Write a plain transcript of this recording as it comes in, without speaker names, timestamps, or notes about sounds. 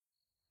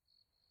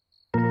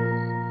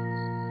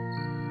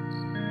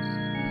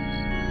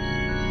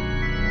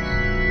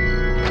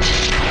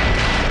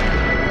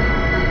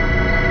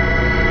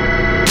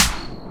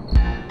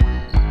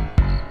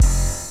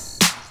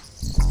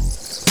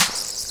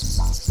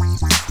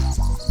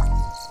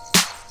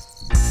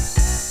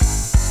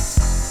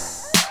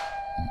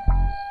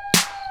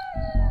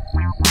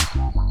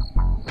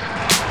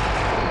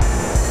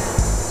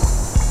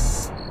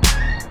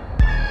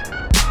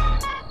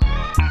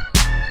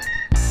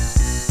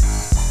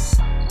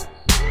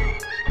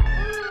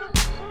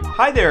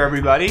Hi there,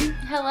 everybody.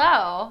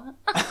 Hello.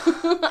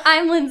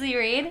 I'm Lindsay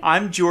Reed.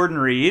 I'm Jordan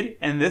Reed,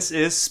 and this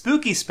is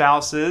Spooky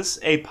Spouses,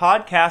 a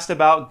podcast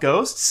about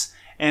ghosts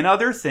and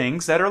other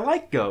things that are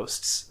like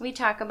ghosts. We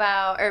talk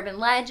about urban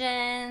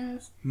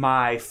legends.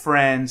 My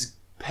friend's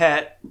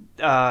pet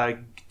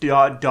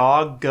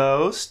dog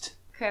ghost.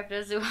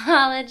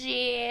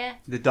 Cryptozoology.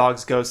 The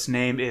dog's ghost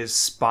name is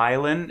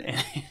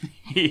Spylin.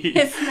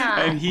 It's not.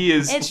 And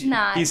it's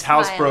not. He's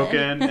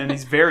housebroken, and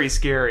he's very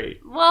scary.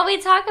 Well, we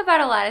talk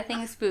about a lot of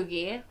things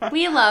spooky.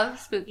 We love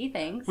spooky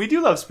things. We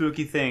do love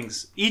spooky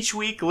things. Each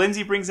week,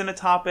 Lindsay brings in a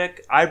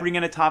topic, I bring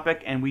in a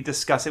topic, and we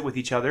discuss it with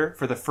each other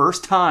for the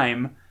first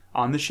time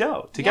on the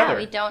show together. Yeah,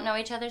 we don't know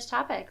each other's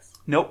topics.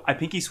 Nope, I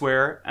pinky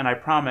swear, and I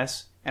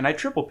promise, and I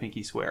triple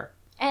pinky swear.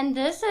 And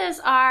this is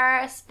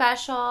our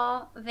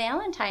special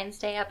Valentine's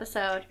Day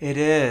episode. It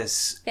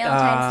is.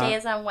 Valentine's Day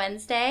is on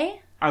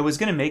Wednesday. I was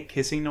going to make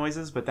kissing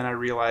noises, but then I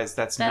realized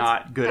that's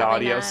not good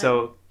audio. Not.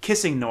 So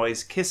kissing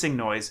noise,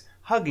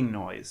 hugging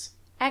noise.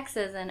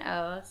 X's and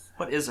O's.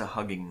 What is a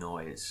hugging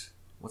noise?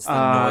 What's the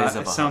noise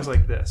of a hug? It sounds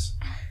like this.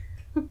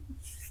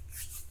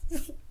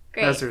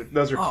 Great.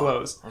 Those are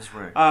closed. That's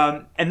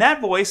right. And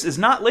that voice is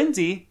not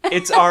Lindsay.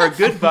 It's our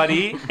good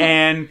buddy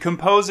and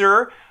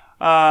composer.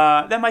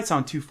 That might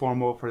sound too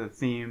formal for the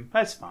theme.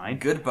 That's fine.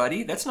 Good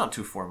buddy? That's not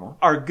too formal.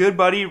 Our good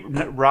buddy,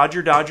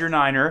 Roger Dodger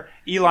Niner,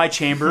 Eli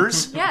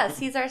Chambers. Yes,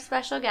 he's our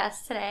special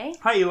guest today.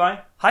 Hi, Eli.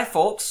 Hi,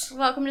 folks.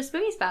 Welcome to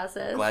Spooky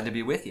Spouses. Glad to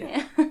be with you.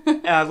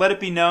 Let it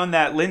be known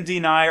that Lindsay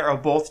and I are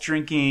both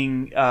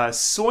drinking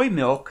soy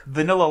milk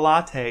vanilla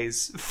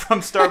lattes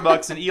from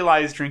Starbucks, and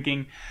Eli is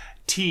drinking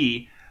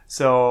tea.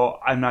 So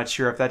I'm not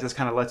sure if that just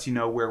kind of lets you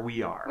know where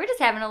we are. We're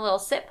just having a little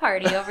sip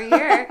party over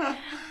here.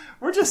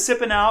 We're just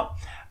sipping out.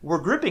 We're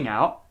gripping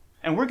out,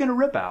 and we're going to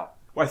rip out.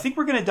 Well, I think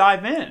we're going to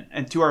dive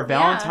into our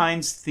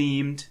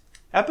Valentine's-themed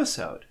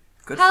episode.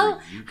 Good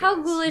for you guys.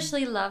 How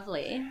ghoulishly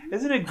lovely.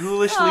 Isn't it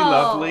ghoulishly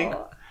lovely?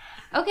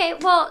 Okay,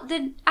 well,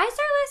 did I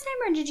start last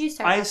time, or did you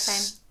start last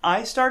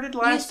time? I started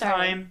last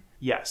time,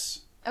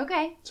 yes.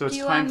 Okay. So it's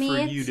time for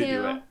you to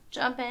do it.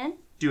 Jump in?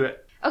 Do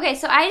it. Okay,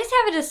 so I just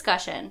have a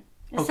discussion.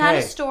 It's not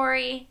a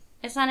story.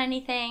 It's not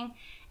anything.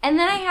 And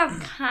then I have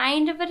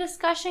kind of a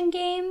discussion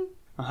game.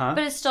 Uh-huh.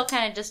 But it's still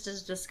kind of just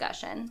a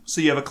discussion.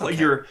 So you have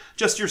your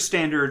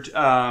standard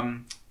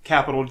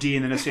capital D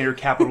and then a standard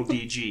capital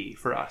DG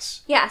for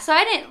us. Yeah, so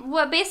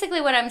basically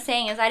what I'm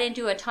saying is I didn't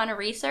do a ton of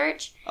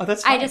research. Oh,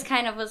 that's fine. I just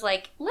kind of was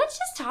like, let's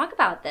just talk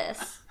about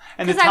this.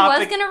 Because I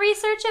was going to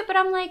research it, but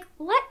I'm like,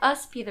 let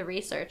us be the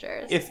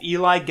researchers. If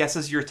Eli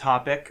guesses your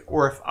topic,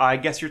 or if I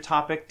guess your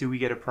topic, do we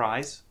get a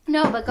prize?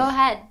 No, but go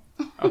ahead.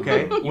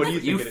 Okay, what do you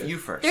think it is? You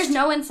first. There's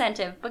no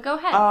incentive, but go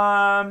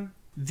ahead.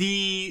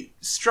 The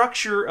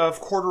structure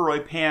of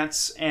corduroy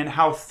pants and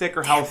how thick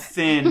or how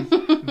thin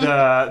the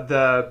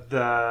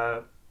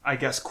I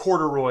guess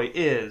corduroy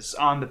is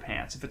on the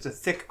pants. If it's a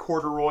thick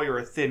corduroy or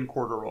a thin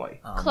corduroy.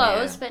 Oh,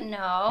 Close, man. but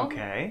no.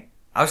 Okay.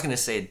 I was going to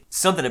say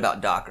something about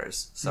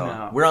Dockers.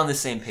 So we're on the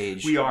same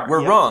page. We are.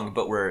 We're wrong,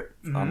 but we're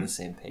on the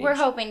same page. We're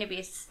hoping to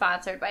be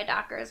sponsored by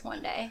Dockers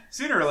one day.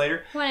 Sooner or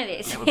later. One of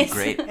these days. That would be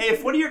great. Hey,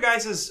 if one of your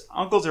guys'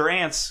 uncles or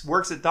aunts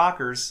works at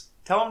Dockers,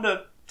 tell them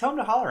to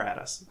holler at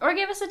us. Or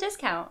give us a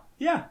discount.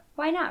 Yeah.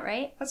 Why not,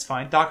 right? That's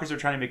fine. Dockers are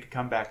trying to make a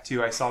comeback,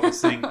 too. I saw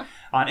this thing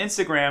on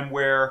Instagram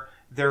where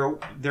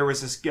there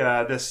was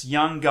this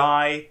young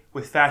guy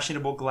with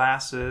fashionable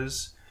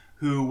glasses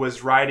who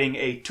was riding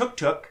a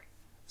tuk-tuk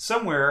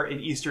somewhere in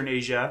Eastern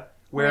Asia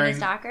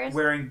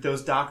wearing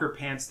those Docker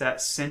pants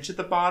that cinch at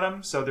the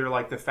bottom. So they're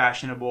like the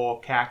fashionable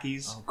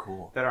khakis. Oh,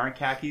 cool. That aren't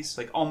khakis.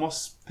 Like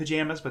almost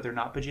pajamas, but they're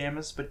not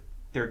pajamas. But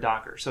they're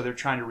Dockers. So they're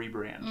trying to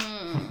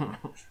rebrand.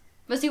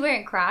 Was he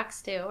wearing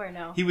Crocs too, or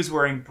no? He was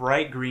wearing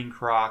bright green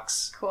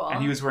Crocs. Cool.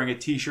 And he was wearing a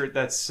t-shirt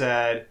that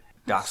said...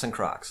 Docks and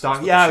Crocs. He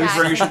was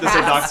wearing a shirt that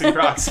said Docks and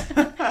Crocs.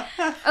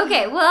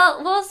 Okay,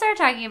 well, we'll start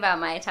talking about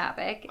my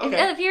topic.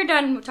 Okay. If you're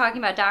done talking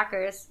about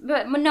Dockers.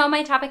 But no,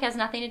 my topic has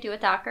nothing to do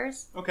with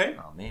Dockers. Okay.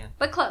 Oh, man.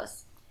 But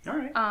close. All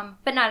right.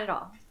 But not at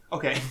all.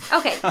 Okay.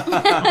 Okay.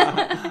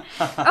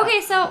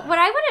 Okay, so what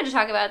I wanted to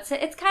talk about, so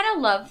it's kind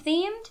of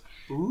love-themed.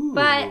 Ooh.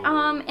 But,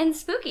 and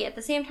spooky at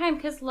the same time,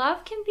 because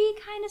love can be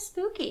kind of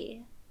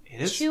spooky. It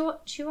is?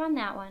 Chew on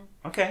that one.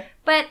 Okay.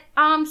 But,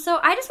 so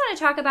I just want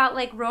to talk about,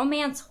 like,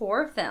 romance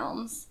horror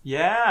films.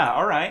 Yeah,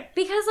 all right.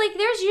 Because, like,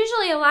 there's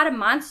usually a lot of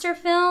monster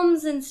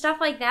films and stuff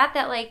like that,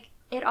 like,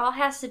 it all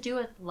has to do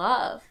with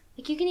love.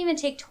 Like, you can even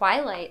take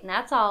Twilight, and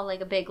that's all,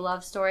 like, a big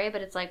love story,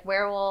 but it's, like,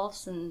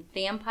 werewolves and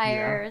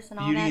vampires and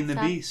all that stuff. Beauty and the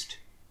Beast.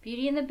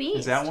 Beauty and the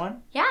Beast. Is that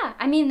one? Yeah.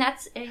 I mean,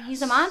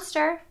 he's a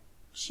monster.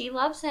 She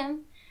loves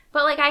him.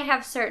 But, like, I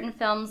have certain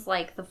films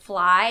like The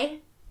Fly.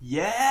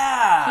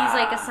 Yeah. He's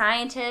like a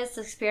scientist.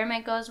 The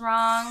experiment goes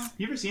wrong.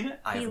 You ever seen it?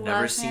 I've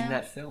never seen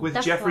that film. With The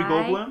Jeffrey Fly?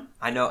 Goldblum?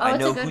 I know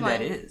it's a who good that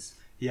one. is.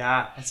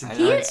 Yeah, that's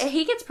intense.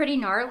 He gets pretty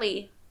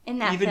gnarly in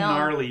that Even film.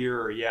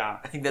 gnarlier, yeah.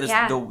 I think that is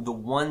the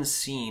one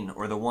scene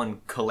or the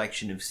one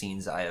collection of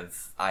scenes I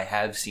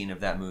have seen of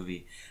that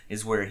movie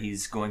is where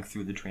he's going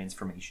through the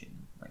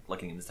transformation like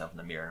looking at himself in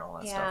the mirror and all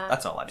that Yeah. stuff.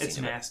 That's all I've seen. It's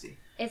nasty.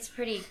 It's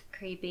pretty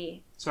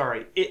creepy.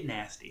 Sorry, it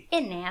nasty.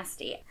 It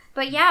nasty.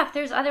 But yeah, if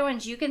there's other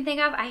ones you can think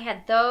of, I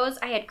had those.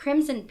 I had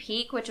Crimson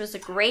Peak, which was a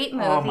great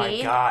movie. Oh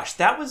my gosh.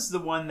 That was the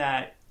one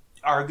that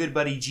our good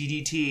buddy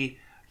GDT,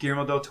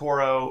 Guillermo del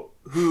Toro,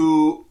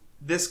 who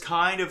this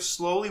kind of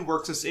slowly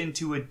works us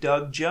into a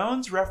Doug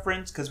Jones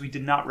reference, because we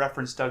did not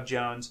reference Doug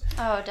Jones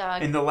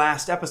in the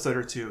last episode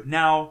or two.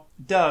 Now,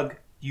 Doug,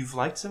 you've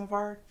liked some of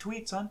our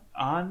tweets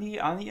on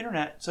the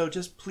internet, so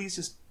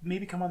please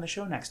maybe come on the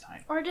show next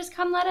time. Or just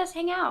come let us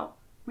hang out.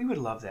 We would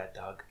love that,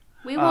 Doug.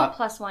 We won't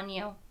 +1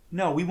 you.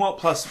 No, we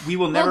won't we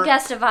will never. We'll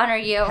guest of honor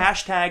you.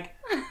 Hashtag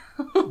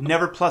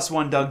never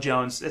 +1 Doug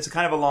Jones. It's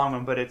kind of a long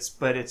one, but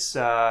it's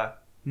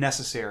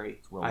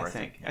necessary, I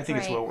think. I think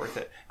it's well worth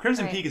it.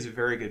 Crimson Peak is a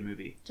very good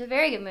movie. It's a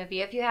very good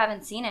movie. If you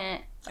haven't seen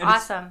it, it's and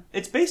awesome.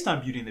 It's based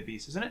on Beauty and the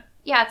Beast, isn't it?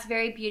 Yeah, it's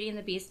very Beauty and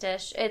the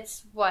Beast-ish.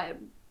 It's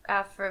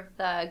for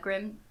the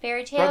Grimm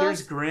fairy tales?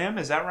 Brothers Grimm,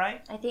 is that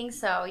right? I think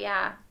so,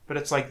 yeah. But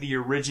it's like the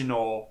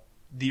original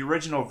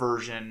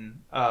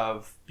version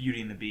of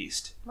Beauty and the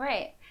Beast.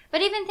 Right.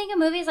 But even think of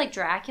movies like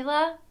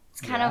Dracula. It's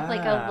kind of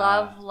like a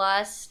love,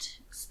 lust,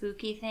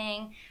 spooky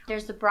thing.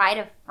 There's The Bride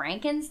of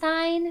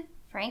Frankenstein.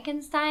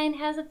 Frankenstein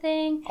has a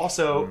thing.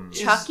 Also,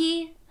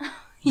 Chucky.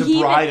 The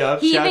Bride of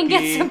Chucky. He even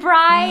gets a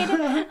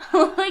bride.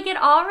 Like, it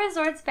all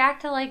resorts back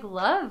to, like,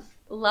 love,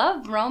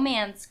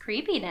 romance,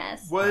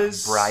 creepiness.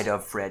 Was Bride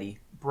of Freddy.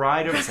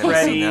 Bride of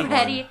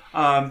Freddy.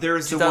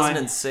 There's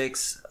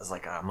 2006. It was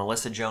like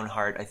Melissa Joan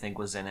Hart, I think,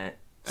 was in it.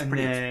 And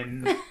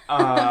then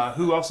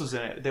who else was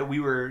in it? That we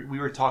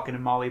were talking to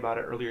Molly about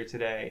it earlier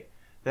today.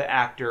 The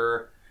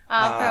actor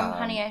from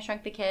Honey, I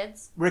Shrunk the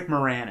Kids. Rick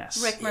Moranis.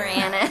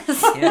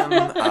 Him.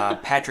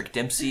 Patrick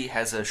Dempsey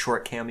has a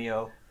short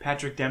cameo.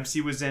 Patrick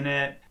Dempsey was in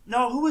it.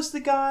 No, who was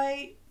the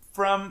guy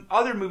from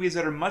other movies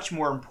that are much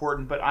more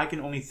important, but I can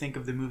only think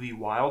of the movie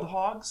Wild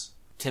Hogs?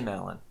 Tim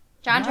Allen.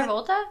 John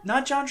Travolta?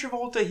 Not John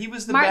Travolta. He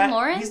was the Martin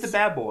Lawrence? He's the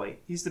bad boy.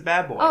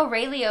 Oh,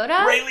 Ray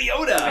Liotta? Ray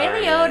Liotta.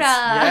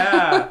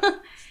 Yeah.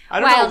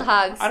 Wild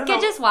Hogs.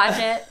 Just watch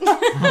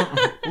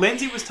it.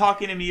 Lindsay was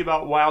talking to me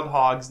about Wild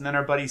Hogs, and then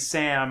our buddy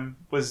Sam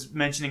was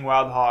mentioning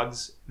Wild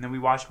Hogs, and then we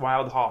watched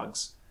Wild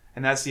Hogs.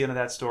 And that's the end of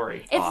that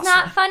story. It's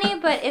not funny,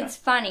 but it's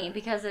funny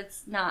because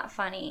it's not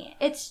funny.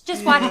 It's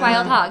just watch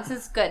Wild Hogs.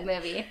 It's a good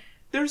movie.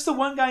 There's the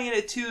one guy in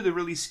it, too, the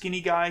really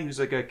skinny guy who's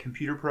like a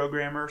computer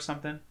programmer or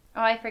something.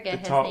 Oh, I forget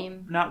his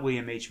name. Not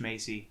William H.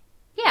 Macy.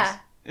 Yeah.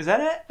 Is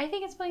that it? I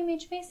think it's William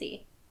H.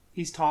 Macy.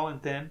 He's tall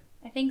and thin.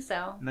 I think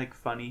so. And, like,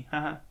 funny.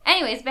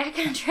 Anyways, back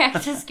on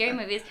track to scary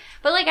movies.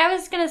 But, like, I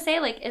was going to say,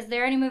 like, is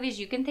there any movies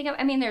you can think of?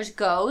 I mean, there's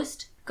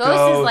Ghost.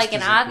 Ghost is, like,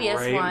 an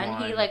obvious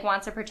one. He, like,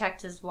 wants to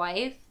protect his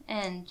wife.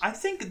 And I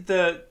think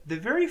the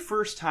very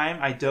first time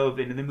I dove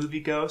into the movie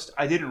Ghost,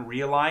 I didn't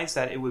realize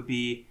that it would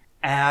be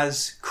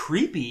as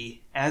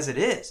creepy as it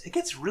is. It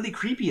gets really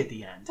creepy at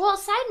the end. Well,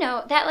 side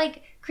note, that,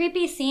 like,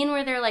 creepy scene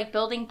where they're, like,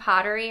 building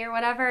pottery or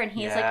whatever, and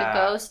he's, like, a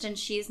ghost, and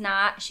she's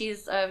not.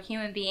 She's a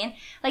human being.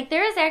 Like,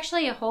 there is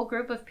actually a whole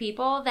group of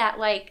people that,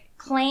 like,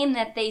 claim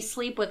that they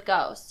sleep with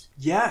ghosts.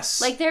 Yes.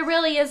 Like, there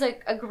really is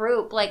a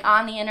group, like,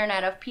 on the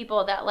internet of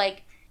people that,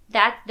 like,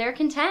 that they're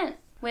content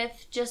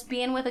with just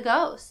being with a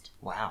ghost.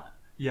 Wow.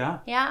 Yeah.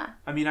 Yeah.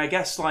 I mean, I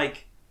guess,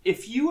 like,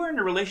 if you are in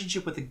a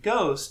relationship with a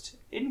ghost,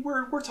 and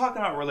we're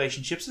talking about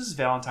relationships, this is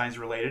Valentine's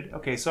related.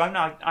 Okay, so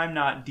I'm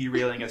not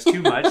derailing us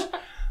too much.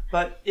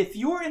 But if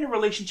you're in a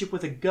relationship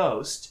with a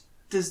ghost,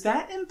 does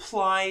that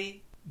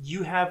imply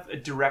you have a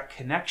direct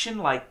connection?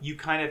 Like, you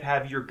kind of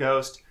have your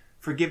ghost,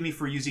 forgive me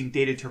for using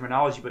dated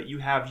terminology, but you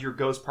have your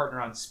ghost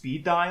partner on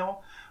speed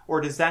dial?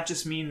 Or does that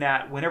just mean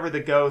that whenever the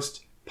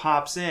ghost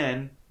pops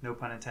in, no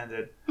pun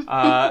intended,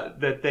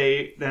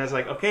 then it's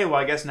like, okay, well,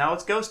 I guess now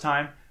it's ghost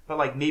time, but,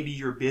 like, maybe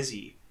you're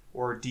busy.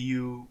 Or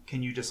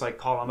can you just, like,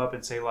 call them up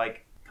and say,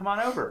 like, come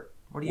on over?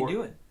 What are you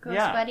doing? Ghost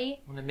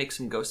buddy? Want to make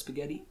some ghost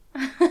spaghetti?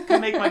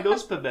 Can make my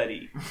ghost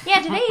spaghetti.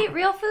 Yeah, do they eat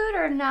real food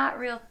or not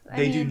real food?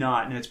 They do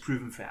not, and it's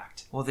proven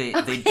fact. Well, they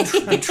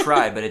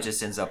try, but it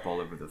just ends up all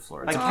over the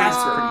floor. Like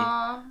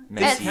Casper.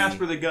 It's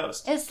Casper the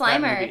Ghost. It's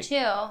Slimer,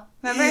 too.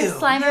 Remember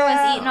Slimer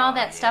was eating all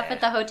that stuff at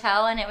the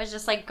hotel, and it was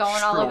just, like,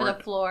 going all over the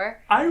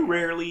floor?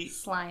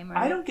 Slimer.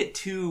 I don't get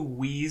too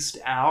wheezed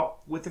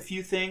out with a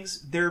few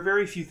things. There are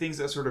very few things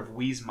that sort of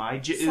wheeze my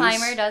juice.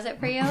 Slimer does it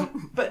for you?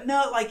 But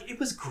no, like, it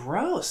was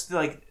gross.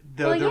 Like,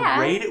 the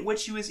rate at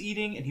which he was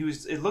eating, and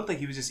it looked like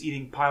he was just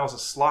eating piles of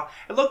slop.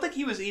 It looked like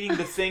he was eating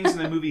the things in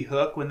the movie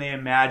Hook when they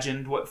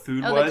imagined what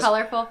food was. Oh, the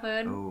colorful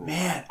food? Ooh.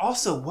 Man,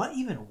 also, what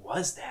even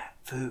was that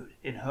food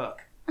in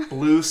Hook?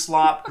 Blue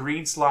slop,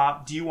 green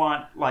slop. Do you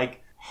want,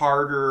 like,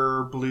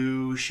 harder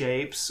blue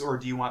shapes, or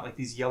do you want, like,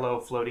 these yellow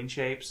floating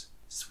shapes?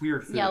 It's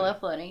weird food. Yellow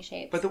floating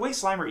shapes. But the way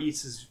Slimer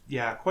eats is,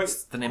 quite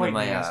it's the name of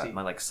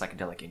my like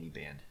psychedelic indie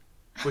band.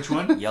 Which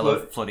one? Yellow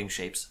Floating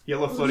Shapes.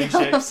 Yellow Floating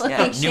Shapes.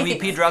 New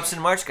EP drops in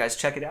March, guys.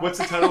 Check it out. What's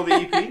the title of the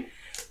EP?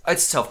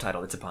 It's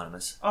self-titled. It's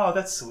eponymous. Oh,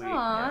 that's sweet.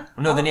 Yeah.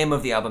 No, the name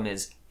of the album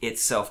is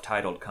It's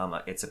Self-Titled,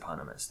 It's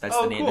Eponymous. That's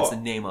the name. Cool. That's the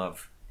name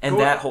of. And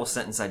that whole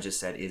sentence I just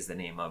said is the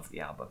name of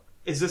the album.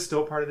 Is this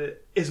still part of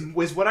it? Is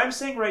what I'm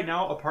saying right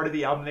now a part of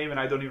the album name and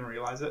I don't even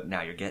realize it?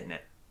 Now you're getting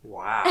it.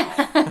 Wow.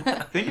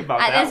 Think about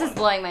that. This is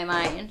blowing my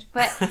mind.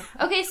 But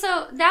okay,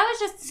 so that was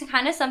just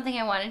kind of something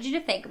I wanted you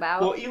to think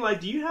about. Well, Eli,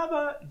 do you have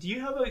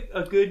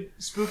a good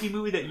spooky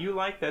movie that you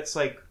like that's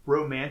like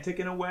romantic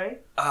in a way?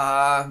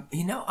 I'm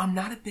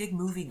not a big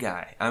movie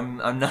guy. I'm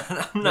not.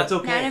 That's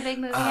okay. Not a big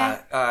movie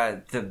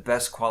guy. The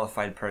best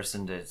qualified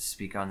person to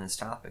speak on this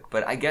topic,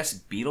 but I guess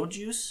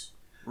Beetlejuice.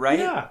 Right?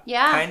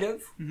 Yeah. Kind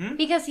of? Mm-hmm.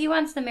 Because he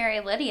wants to marry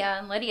Lydia,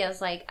 and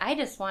Lydia's like, I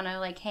just want to,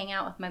 like, hang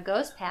out with my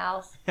ghost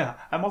pals. Yeah,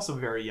 I'm also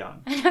very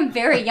young. And I'm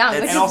very young,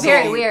 which is also,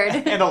 very weird.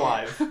 And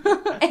alive.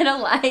 And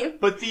alive.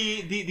 But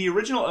the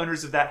original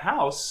owners of that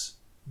house,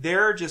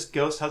 they're just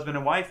ghost husband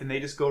and wife, and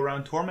they just go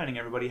around tormenting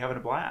everybody, having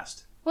a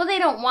blast. Well, they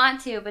don't want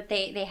to, but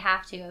they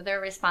have to.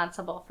 They're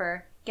responsible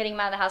for getting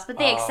him out of the house. But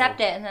they accept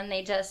it, and then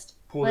they just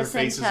pull their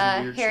listen faces to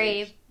in weird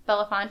Harry shapes.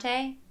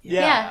 Belafonte.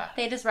 Yeah.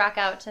 They just rock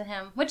out to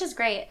him, which is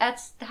great.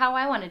 That's how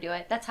I want to do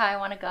it. That's how I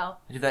want to go.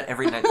 I do that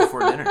every night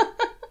before dinner.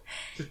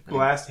 Just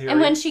blast Harry.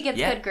 And when she gets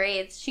good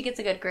grades, she gets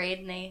a good grade,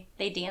 and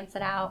they dance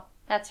it out.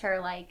 That's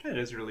her, like... That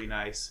is really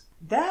nice.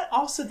 That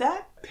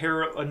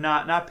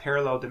not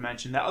parallel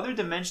dimension, that other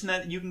dimension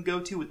that you can go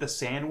to with the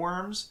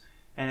sandworms,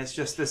 and it's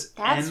just this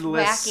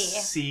endless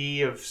wacky.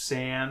 sea of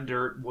sand,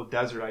 or, well,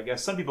 desert, I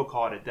guess. Some people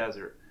call it a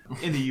desert.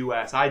 In the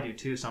U.S. I do,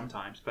 too,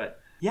 sometimes. But,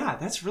 yeah,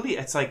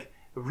 it's like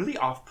a really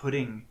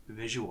off-putting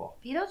visual.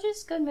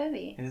 Beetlejuice, good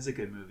movie. It is a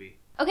good movie.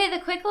 Okay,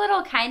 the quick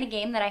little kind of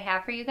game that I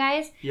have for you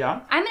guys. Yeah?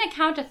 I'm going to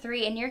count to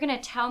 3, and you're going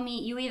to tell me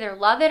you either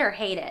love it or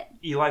hate it.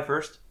 Eli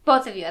first?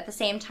 Both of you at the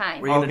same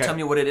time. Were you going to tell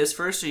me what it is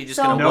first, or are you just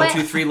So going to what- 1,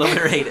 2, 3, love it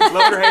or hate it?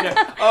 Love it or hate it.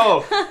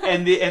 Oh,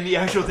 and the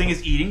actual thing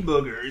is eating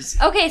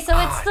boogers. Okay, so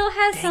it still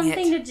has dang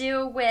something it. to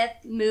do with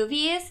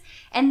movies,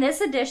 and this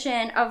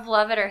edition of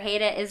Love It or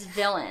Hate It is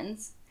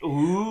villains.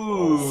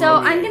 Ooh. So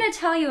I'm going to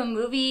tell you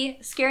a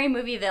scary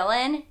movie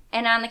villain,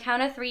 and on the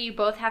count of 3, you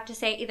both have to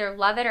say either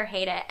love it or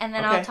hate it, and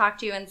then Okay. I'll talk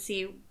to you and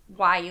see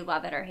why you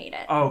love it or hate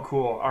it. Oh,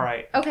 cool. All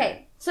right.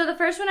 Okay, so the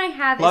first one I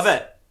have is... Love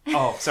it.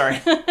 Oh, sorry.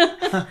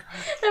 The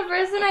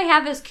first one I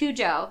have is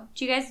Cujo.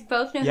 Do you guys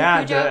both know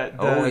who Cujo?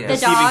 The The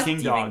Stephen dog? King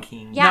Stephen dog.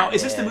 King. Yeah. Now,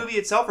 is this the movie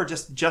itself or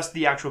just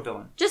the actual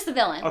villain? Just the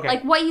villain. Okay.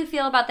 Like, what you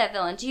feel about that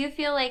villain. Do you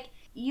feel like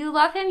you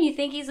love him, you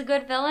think he's a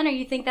good villain, or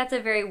you think that's a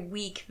very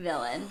weak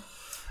villain?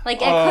 Like,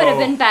 it could have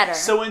been better.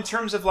 So in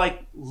terms of,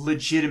 like,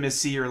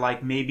 legitimacy or,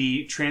 like,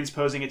 maybe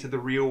transposing it to the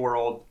real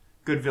world,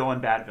 good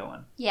villain, bad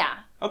villain. Yeah.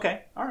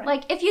 Okay. All right.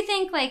 Like, if you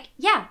think, like,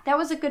 yeah, that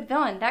was a good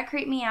villain, that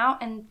creeped me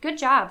out, and good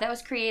job, that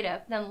was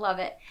creative, then love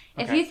it.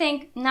 If Okay. you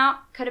think, no,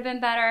 could have been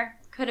better,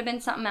 could have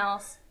been something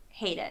else,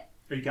 hate it.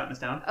 Are you counting us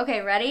down?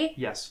 Okay, ready?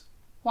 Yes.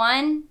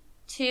 1,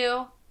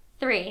 2,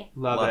 3.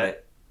 Love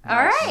it. All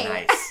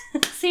right.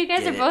 Nice. So you guys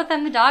Get are it. both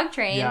on the dog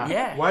train. Yeah.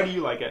 Yeah. Why do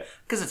you like it?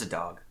 Because it's a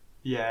dog.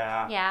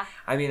 Yeah. Yeah.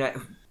 I mean,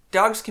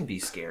 dogs can be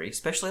scary,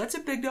 especially that's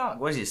a big dog.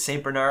 What is he, a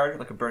Saint Bernard,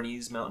 like a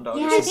Bernese Mountain Dog?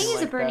 Yeah, or I something think he's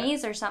like a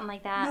Bernese or something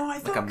like that. No, I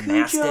thought a Cujo.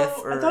 Mastiff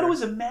I or- thought it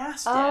was a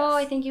Mastiff. Oh,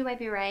 I think you might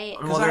be right.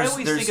 Because Well, I there's-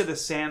 always there's- think of the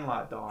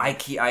Sandlot dog.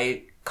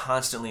 I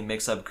constantly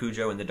mix up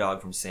Cujo and the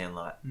dog from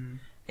Sandlot,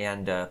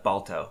 and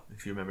Balto,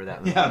 if you remember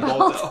that movie. Yeah,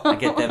 Balto.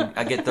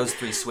 I get those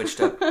 3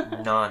 switched up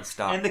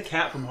nonstop. And the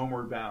cat from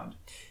Homeward Bound.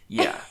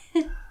 Yeah.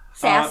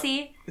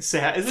 Sassy.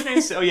 Isn't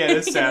it? Oh yeah, it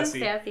is It is sassy.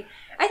 sassy.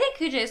 I think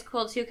Cujo is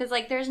cool too because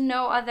like there's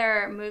no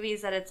other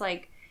movies that it's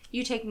like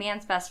you take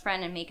man's best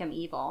friend and make him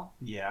evil.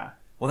 Yeah.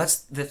 Well, that's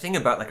the thing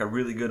about like a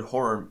really good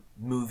horror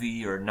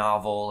movie or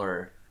novel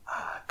or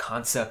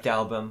concept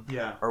album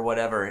or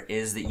whatever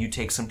is that you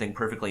take something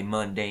perfectly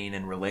mundane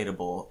and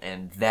relatable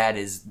and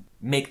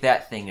make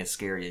that thing as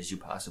scary as you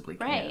possibly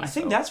can. Right. I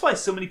think that's why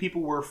so many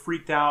people were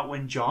freaked out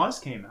when Jaws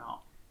came out.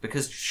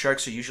 Because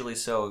sharks are usually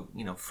so,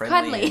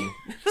 friendly. Cuddly.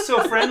 And,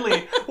 So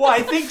friendly. Well,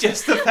 I think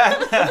just the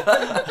fact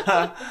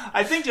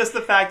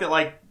that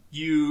like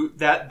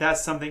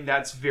that's something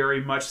that's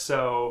very much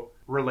so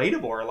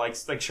relatable, or like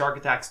shark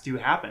attacks do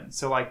happen.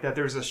 So like that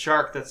there's a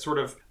shark that's sort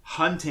of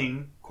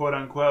hunting, quote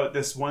unquote,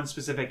 this one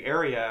specific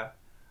area,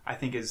 I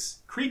think is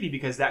creepy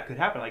because that could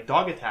happen. Like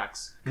dog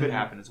attacks could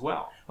happen as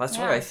well. Well, that's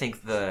why I think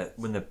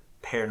when the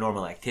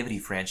Paranormal Activity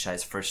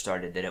franchise first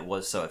started that it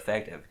was so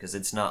effective, because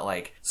it's not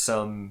like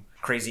some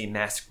crazy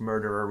masked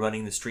murderer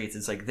running the streets.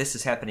 It's like this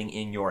is happening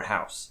in your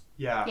house.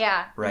 Yeah.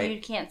 Yeah. Right.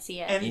 You can't see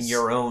it. And in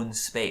your own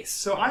space.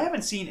 So I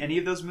haven't seen any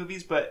of those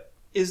movies, but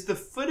is the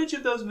footage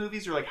of those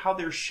movies or like how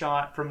they're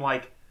shot from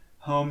like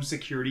home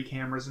security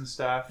cameras and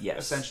stuff? Yes.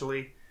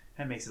 Essentially,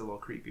 that makes it a little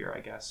creepier,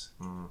 I guess.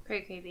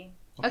 Pretty creepy.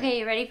 Okay,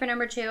 you ready for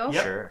number 2?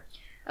 Yep. Sure.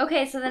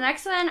 Okay, so the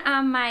next one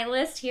on my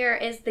list here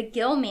is the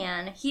Gill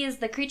Man. He is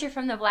the creature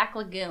from the Black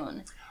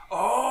Lagoon.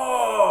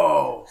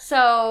 Oh,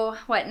 So,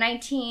 what,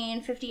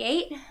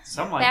 1958?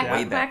 something like that.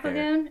 Way Black back there.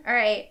 Lagoon? All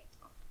right.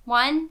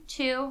 1,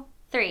 2,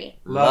 3.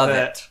 Love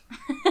it.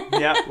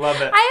 Yeah, love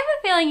it. I have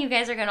a feeling you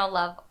guys are going to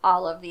love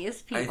all of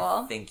these people.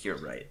 I think you're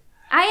right.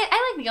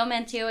 I like the Gill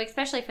Man too,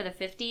 especially for the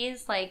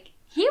 50s. Like,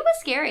 he was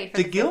scary for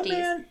the 50s. Gill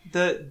Man,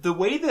 the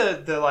way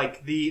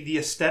the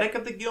aesthetic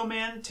of the Gill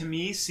Man to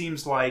me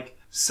seems like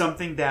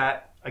something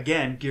that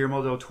again,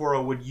 Guillermo del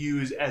Toro would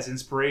use as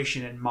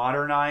inspiration and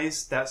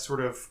modernize that sort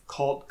of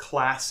cult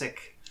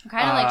classic.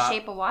 Kind of like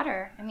Shape of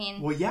Water. I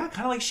mean... Well, yeah,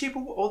 kind of like Shape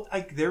of Water.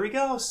 Like, there we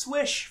go.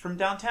 Swish from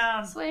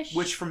downtown. Swish.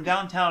 Which from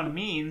downtown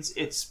means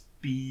it's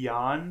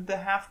beyond the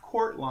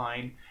half-court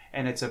line,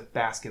 and it's a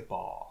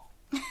basketball.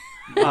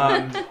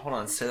 Hold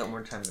on, say that one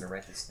more time. I'm going to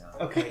write this down.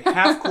 Okay,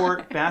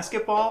 half-court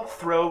basketball,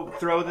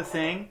 throw the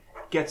thing,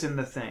 gets in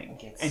the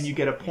thing. And you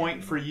get a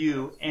point for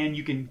you, and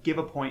you can give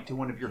a point to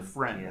one of your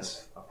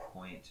friends. Give a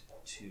point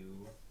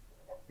to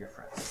your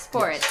friends.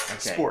 Sports.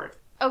 Okay. Sport.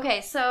 Okay,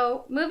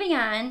 so moving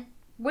on.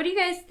 What do you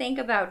guys think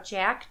about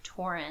Jack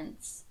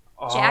Torrance?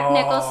 Jack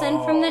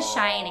Nicholson from The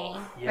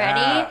Shining.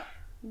 Yeah. Ready?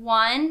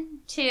 1,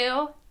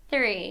 2,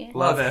 3.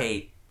 Love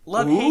hate.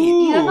 Love Ooh.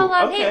 hate. You have a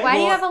love-hate? Okay. Why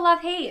do you have a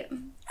love-hate?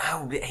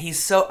 Oh, he's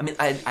so... I mean,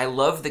 I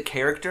love the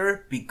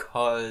character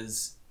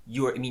because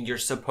you're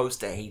supposed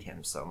to hate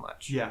him so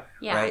much. Yeah.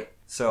 Right?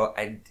 So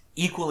I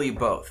equally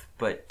both,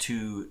 but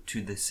to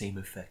the same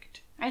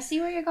effect. I see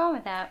where you're going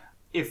with that.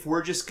 If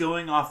we're just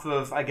going off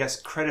of, I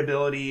guess,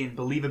 credibility and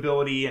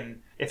believability,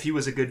 and if he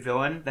was a good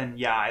villain, then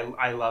yeah,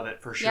 I love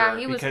it for sure. Yeah,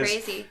 he was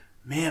crazy.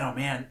 Man, oh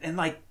man. And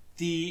like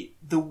the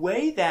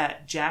way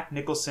that Jack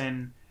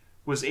Nicholson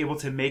was able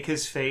to make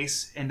his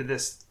face into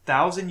this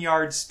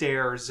 1,000-yard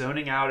stare,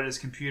 zoning out at his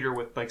computer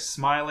with like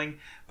smiling,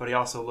 but he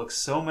also looks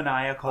so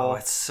maniacal. Oh,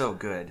 it's so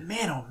good.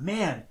 Man, oh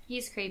man.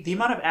 He's creepy. The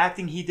amount of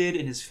acting he did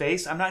in his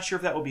face, I'm not sure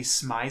if that will be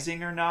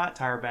smizing or not,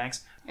 Tyra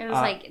Banks. It was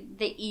like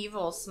the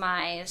evil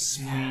smize.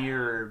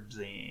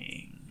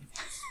 Smearbzing.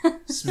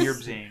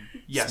 Smearbzing.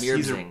 Yes,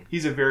 Smearbzing.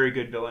 he's a very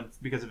good villain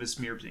because of his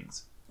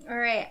smearbzings. All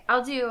right,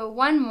 I'll do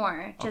one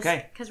more. Just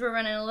Okay. because we're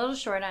running a little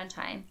short on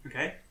time.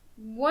 Okay.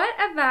 What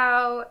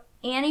about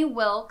Annie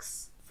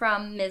Wilkes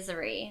from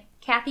Misery?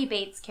 Kathy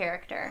Bates'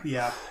 character.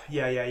 Yeah.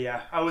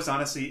 I was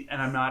honestly,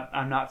 and I'm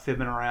not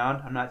fibbing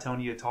around. I'm not telling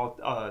you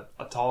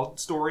a tall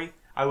story.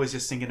 I was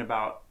just thinking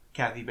about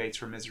Kathy Bates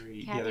from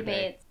Misery the other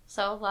day. Bates.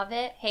 So love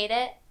it, hate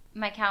it.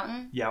 Am I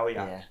counting? Yeah, oh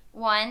yeah.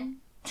 1,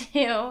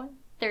 2,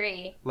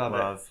 3.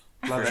 Love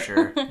for it.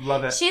 sure.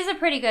 Love it. She's a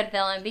pretty good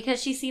villain because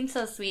she seems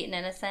so sweet and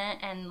innocent,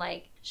 and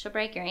like she'll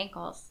break your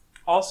ankles.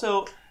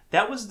 Also,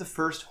 that was the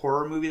first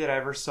horror movie that I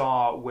ever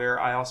saw where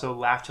I also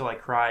laughed till I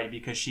cried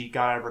because she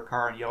got out of her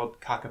car and yelled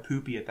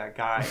 "cockapoopy" at that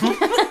guy.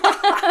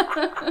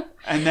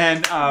 And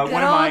then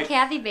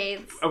Kathy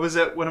Bates. I was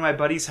at one of my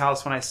buddies'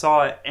 house when I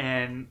saw it,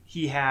 and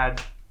he has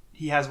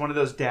one of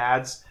those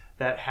dads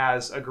that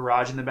has a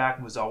garage in the back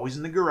and was always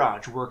in the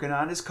garage working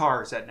on his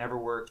cars. That never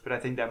worked, but I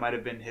think that might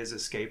have been his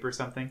escape or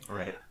something.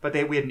 Right. But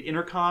we had an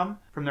intercom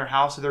from their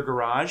house to their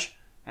garage,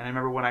 and I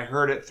remember when I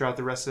heard it throughout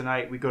the rest of the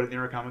night, we'd go to the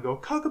intercom and go,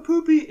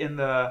 "Cockapoopy" in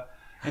the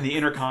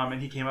intercom,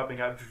 and he came up and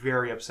got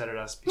very upset at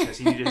us because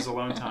he needed his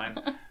alone time.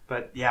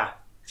 But yeah,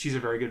 she's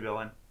a very good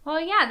villain. Well,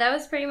 yeah, that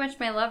was pretty much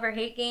my love or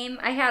hate game.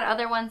 I had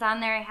other ones on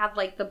there. I had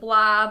like the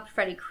Blob,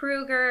 Freddy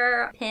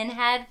Krueger,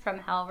 Pinhead from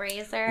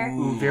Hellraiser.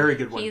 Ooh, very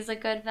good one. He's a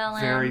good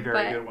villain. Very,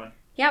 very good one.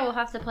 Yeah, we'll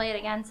have to play it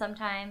again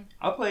sometime.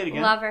 I'll play it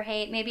again. Love or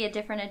hate, maybe a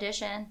different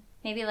edition.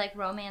 Maybe like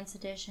Romance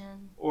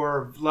edition.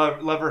 Or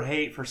love or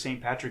hate for St.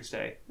 Patrick's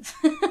Day.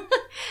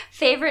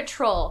 Favorite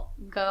troll?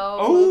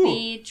 Go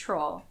movie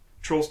troll.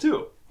 Trolls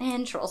 2.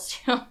 And Trolls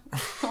 2.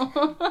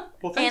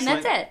 Well, thanks, and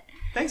that's it.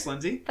 Thanks,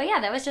 Lindsay. But yeah,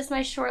 that was just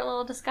my short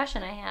little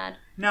discussion I had.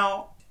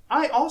 Now,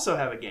 I also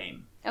have a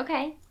game.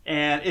 Okay.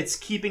 And it's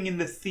keeping in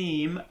the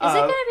theme of... Is it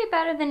going to be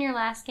better than your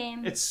last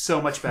game? It's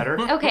so much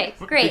better. Okay,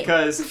 great.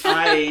 Because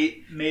I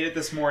made it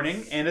this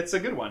morning, and it's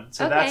a good one.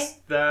 So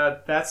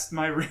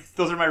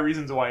those are my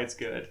reasons why it's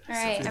good. All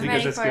right, it's I'm because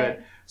ready it's for good.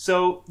 it.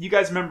 So, you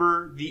guys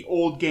remember the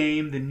old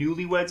game, the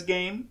Newlyweds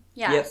Game?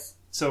 Yes. Yep.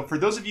 So, for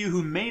those of you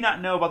who may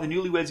not know about the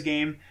Newlyweds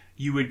Game,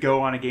 you would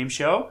go on a game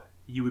show,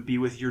 you would be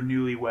with your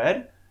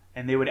newlywed,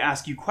 and they would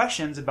ask you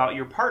questions about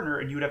your partner,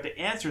 and you would have to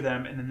answer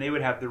them, and then they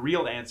would have the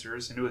real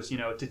answers, and it was,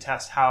 to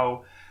test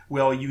how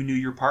well you knew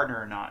your partner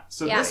or not.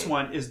 So This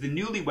one is the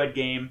Newlywed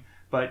Game,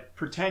 but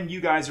pretend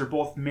you guys are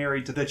both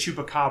married to the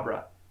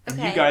Chupacabra, and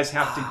you guys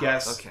have to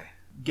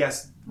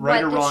guess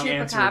right or wrong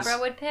answers what the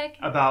Chupacabra would pick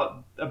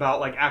about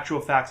like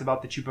actual facts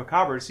about the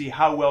Chupacabra to see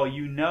how well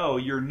you know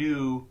your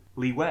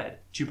newlywed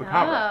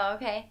Chupacabra. Oh,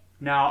 okay.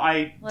 Now,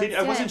 I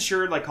wasn't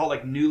sure,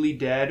 called Newly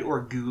Dead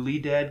or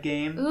Ghouly Dead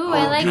game. Ooh,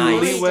 I like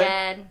Ghouly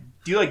Dead.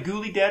 Do you like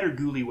Ghouly Dead or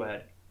Ghouly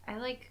Wed? I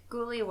like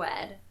Ghouly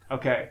Wed.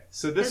 Okay,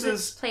 so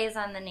this plays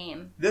on the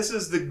name. This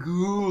is the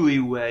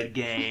Ghouly Wed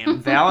game,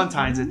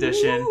 Valentine's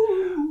edition.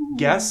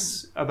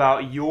 Guess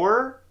about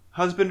your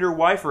husband or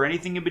wife or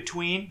anything in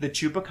between, the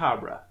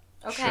Chupacabra.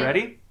 Okay.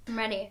 Ready? I'm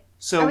ready.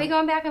 So, are we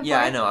going back and forth?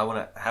 Yeah, I know.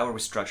 How are we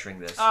structuring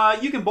this?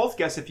 You can both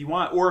guess if you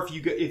want, or if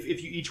you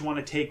each want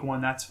to take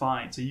one, that's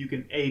fine. So you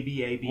can A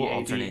B A B we'll A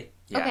alternate.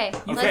 B. Yeah. Okay,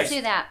 let's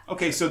do that.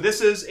 Okay, so this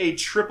is a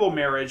triple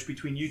marriage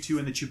between you two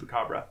and the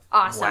Chupacabra.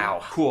 Awesome.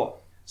 Wow.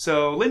 Cool.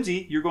 So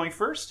Lindsay, you're going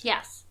first.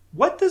 Yes.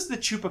 What does the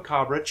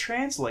Chupacabra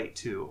translate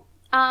to?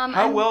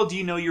 How well do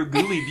you know your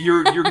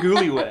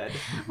Ghouliewed?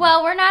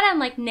 Well, we're not on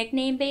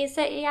nickname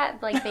basis yet,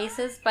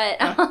 basis,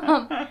 but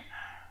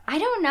I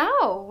don't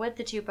know what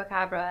the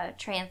Chupacabra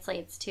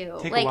translates to.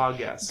 Take a wild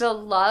guess. The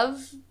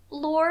Love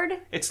Lord?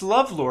 It's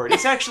Love Lord.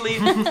 It's actually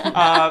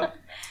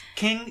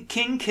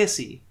King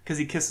Kissy, because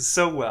he kisses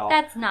so well.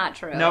 That's not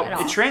true. No, at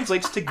all. it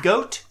translates to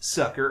goat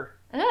sucker.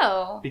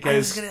 Oh.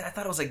 Because I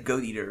thought it was like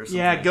goat eater or something.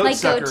 Yeah, goat like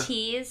sucker.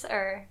 goatees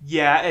or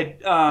Yeah,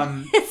 it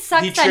it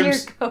sucks on your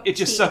goatee. It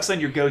just sucks on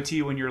your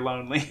goatee when you're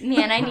lonely.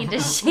 Man, I need to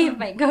shave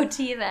my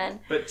goatee then.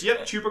 But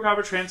yep,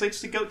 Chupacabra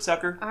translates to goat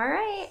sucker. All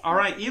right. All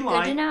right,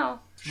 Eli. Good to know.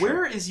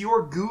 Where is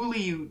your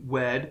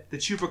Newlywed, the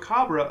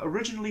Chupacabra,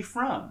 originally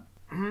from?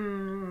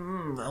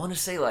 I want to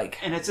say like...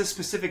 And it's as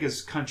specific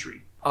as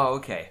country. Oh,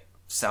 okay.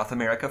 South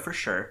America for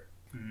sure.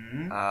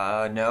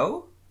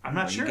 No? I'm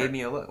not sure. You gave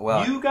me a look.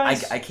 Well, you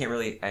guys, I can't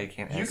really...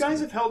 You guys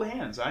have held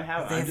hands. I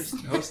have. I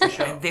just host the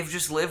show. They've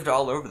just lived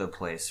all over the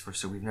place,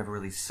 so we've never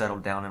really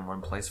settled down in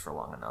one place for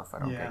long enough. I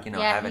don't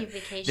think.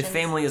 Vacations. The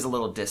family is a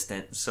little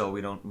distant, so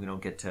we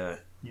don't get to...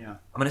 Yeah.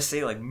 I'm going to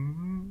say like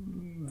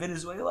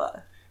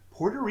Venezuela.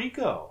 Puerto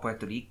Rico.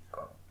 Puerto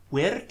Rico.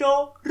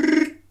 Puerto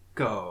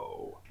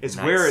Rico is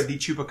Nice. where the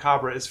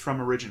Chupacabra is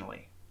from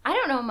originally. I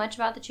don't know much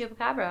about the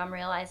Chupacabra, I'm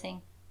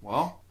realizing.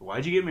 Well,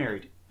 why'd you get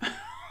married?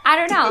 I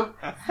don't know.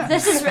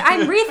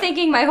 I'm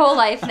rethinking my whole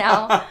life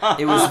now.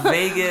 It was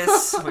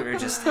Vegas. We were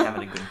just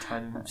having a good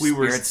time.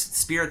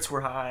 Spirits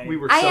were high. We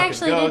were I sucking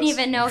actually goats. didn't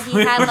even know he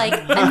had like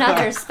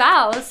another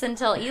spouse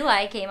until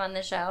Eli came on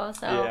the show.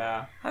 So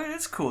Yeah. I mean,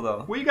 that's cool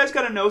though. Well, you guys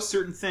got to know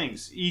certain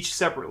things, each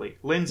separately.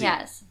 Lindsay.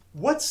 yes.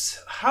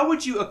 How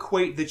would you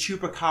equate the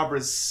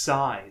Chupacabra's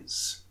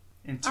size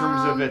in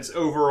terms of its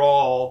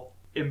overall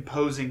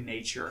imposing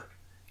nature?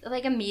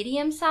 Like a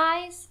medium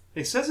size?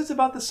 It says it's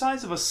about the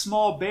size of a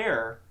small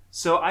bear,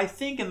 so I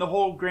think in the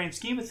whole grand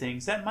scheme of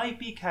things, that might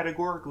be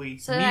categorically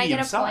So did I medium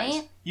get a size.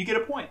 point? You get a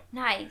point.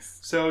 Nice.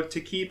 So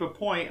to keep a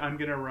point, I'm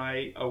going to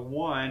write a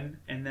 1,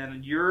 and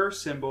then your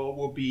symbol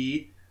will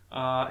be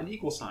an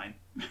equal sign.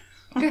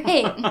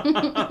 Great.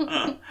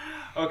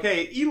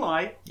 Okay,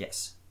 Eli.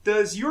 Yes.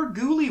 Does your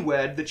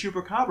Newlywed, the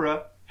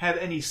Chupacabra, have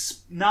any,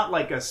 not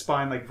like a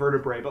spine like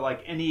vertebrae, but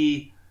like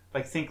any,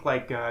 like think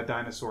like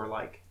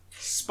dinosaur-like?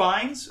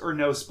 Spines or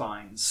no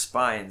spines?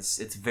 Spines.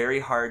 It's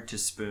very hard to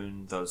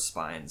spoon those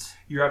spines.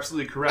 You're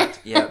absolutely correct.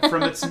 Yeah.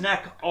 From its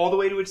neck all the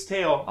way to its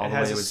tail, All it the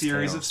has way a to its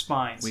series tail. of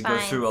spines. We go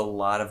through a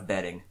lot of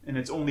betting. And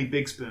it's only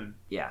Big Spoon.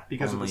 Yeah.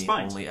 Because of the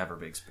spines. Only ever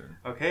big spoon.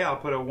 Okay, I'll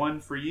put a 1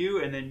 for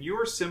you, and then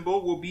your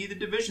symbol will be the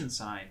division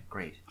sign.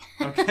 Great.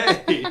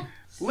 Okay.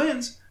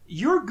 Linz,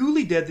 your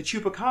Newlywed, the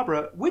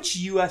Chupacabra, which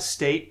U.S.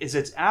 state is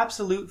its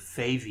absolute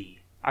favy?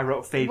 I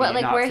wrote favy, What,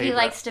 like not where favorite. he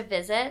likes to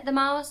visit the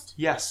most?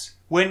 Yes.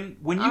 When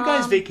you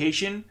guys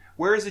vacation,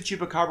 where is the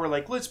Chupacabra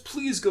like, let's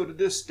please go to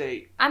this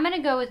state? I'm going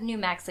to go with New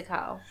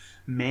Mexico.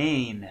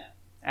 Maine.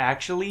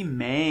 Actually,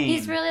 Maine.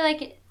 He's really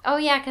like... Oh,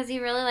 yeah, because he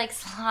really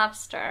likes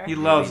lobster. He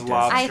loves He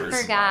does. I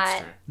lobsters.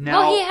 forgot. Now,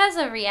 Well, he has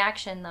a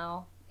reaction,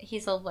 though.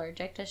 He's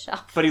allergic to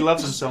shellfish. but he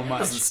loves them so much.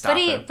 Doesn't stop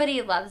him. But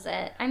he loves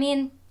it. I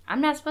mean,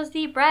 I'm not supposed to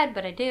eat bread,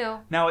 but I do.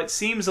 Now, it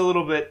seems a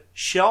little bit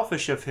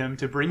shellfish of him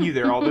to bring you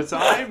there all the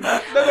time.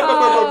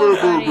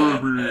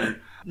 Oh,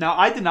 Now,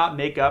 I did not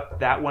make up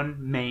that one,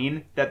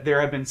 Maine, that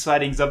there have been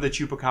sightings of the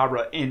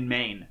Chupacabra in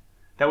Maine.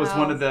 That was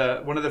one of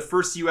the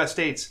first U.S.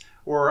 states,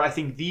 or I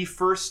think the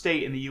first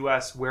state in the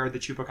U.S. where the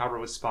Chupacabra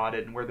was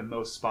spotted and where the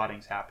most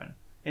spottings happen.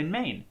 In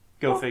Maine.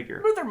 Go figure.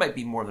 Well, there might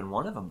be more than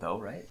one of them, though,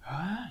 right?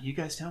 You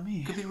guys tell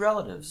me. Could be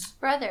relatives.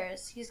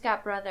 Brothers. He's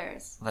got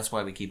brothers. Well, that's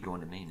why we keep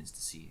going to Maine, is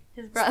to see.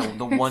 His It's brothers.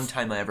 the one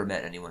time I ever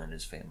met anyone in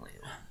his family.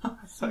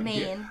 It's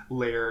Maine.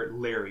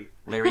 Larry.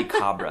 Larry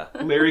Cabra.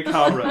 Larry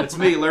Cabra. It's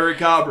me, Larry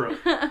Cabra.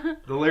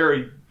 The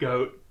Larry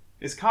goat.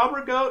 Is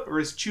Cabra goat or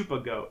is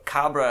Chupa goat?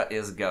 Cabra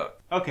is goat.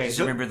 Okay. Do you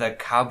remember the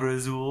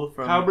Cabrazul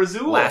from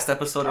Cabrazul. last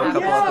episode or a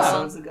couple Yeah.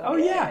 episodes ago? Oh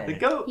yeah, the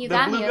goat. You the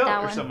got blue me with goat that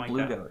or one. something like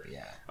Blue that. goat,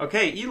 yeah.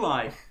 Okay,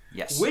 Eli.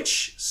 Yes.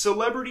 Which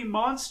celebrity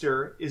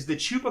monster is the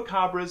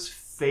Chupacabra's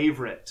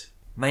favorite?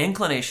 My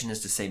inclination is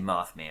to say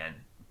Mothman,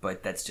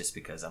 but that's just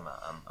because I'm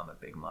a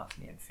big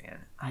Mothman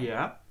fan.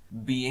 Yeah.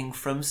 Being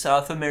from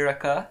South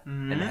America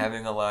Mhm. and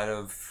having a lot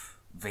of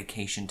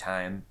vacation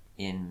time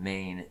in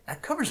Maine,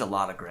 that covers a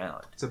lot of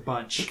ground. It's a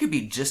bunch. It could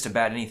be just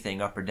about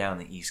anything up or down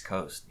the East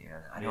Coast. Yeah,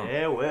 I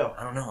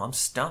don't know. I'm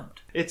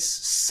stumped. It's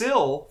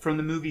Syl from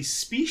the movie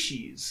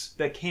Species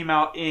that came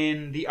out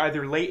in the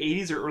either late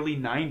 80s or early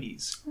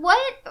 90s.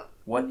 What?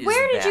 What is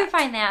Where did that? you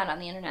find that on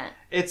the internet?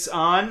 It's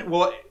on,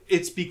 well,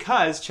 it's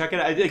because, check it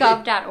out.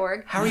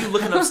 Gov.org. How are you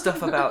looking up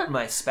stuff about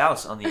my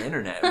spouse on the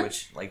internet,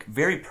 which, like,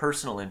 very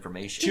personal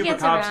information? He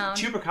gets around.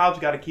 Chupacab's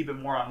got to keep it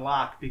more on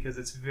lock because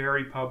it's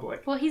very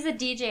public. Well, he's a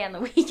DJ on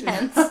the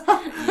weekends.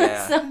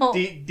 Yeah. So,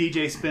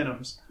 DJ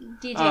Spin'ems.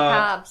 DJ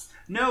Cobbs.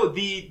 No,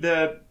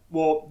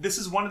 well, this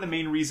is one of the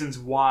main reasons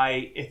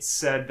why it's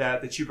said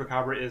that the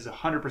Chupacabra is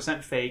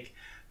 100% fake,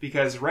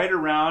 because right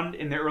around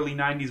in the early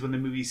 90s when the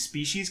movie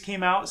Species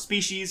came out,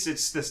 Species,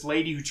 it's this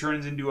lady who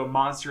turns into a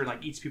monster and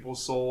like eats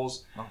people's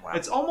souls. Oh, wow.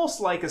 It's almost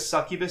like a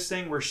succubus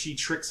thing where she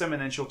tricks them and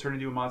then she'll turn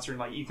into a monster and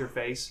like eat their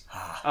face.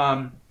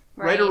 Right.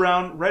 Right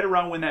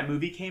around when that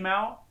movie came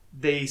out,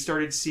 they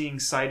started seeing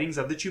sightings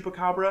of the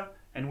Chupacabra,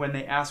 and when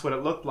they asked what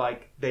it looked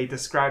like, they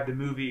described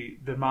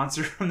the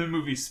monster from the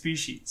movie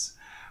Species,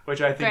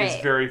 which I think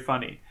is very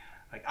funny.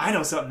 Like, I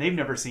know something they've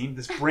never seen.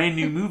 This brand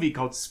new movie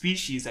called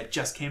Species that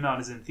just came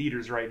out is in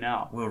theaters right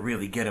now. We'll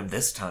really get him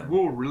this time.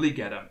 We'll really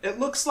get him. It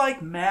looks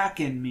like Mac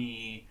and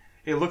Me.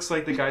 It looks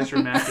like the guys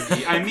from Mac and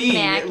Me. I mean,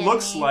 it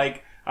looks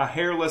like a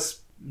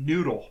hairless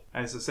noodle.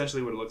 That's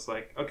essentially what it looks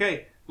like.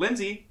 Okay,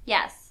 Lindsay.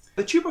 Yes.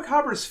 The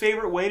Chupacabra's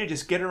favorite way to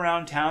just get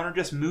around town or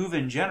just move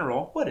in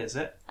general, what is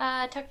it?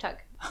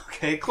 Tuk-tuk.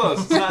 Okay, close.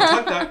 It's not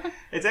tuk-tuk.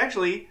 It's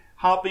actually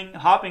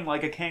hopping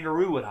like a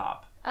kangaroo would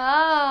hop.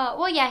 Oh,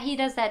 well, yeah, he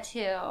does that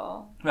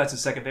too. That's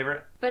his second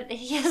favorite? But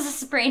he has a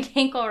sprained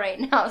ankle right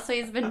now, so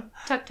he's been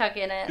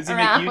tuk-tucking it Does he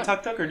around. make you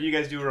tuk-tuk, or do you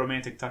guys do a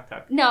romantic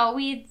tuk-tuk? No,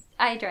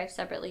 I drive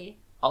separately.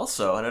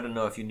 Also, and I don't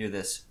know if you knew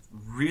this,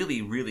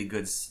 really, really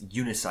good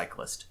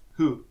unicyclist.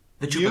 Who?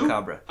 The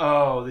Chupacabra.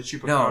 Oh, the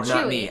Chupacabra. No,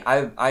 not me.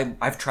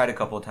 I've tried a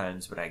couple of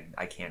times, but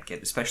I can't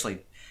get,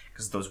 especially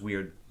because those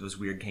weird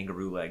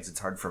kangaroo legs. It's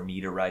hard for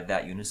me to ride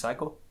that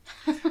unicycle.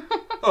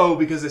 Oh,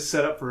 because it's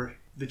set up for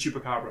the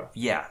Chupacabra.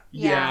 Yeah.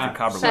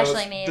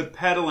 Especially me. The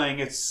pedaling,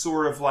 it's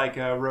sort of like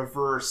a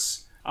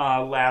reverse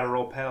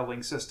lateral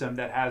pedaling system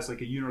that has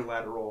like a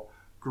unilateral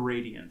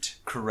gradient.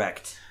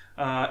 Correct.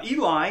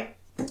 Eli,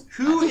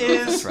 who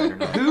is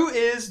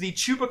the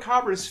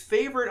Chupacabra's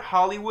favorite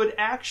Hollywood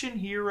action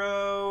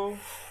hero?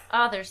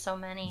 Oh, there's so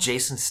many.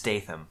 Jason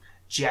Statham.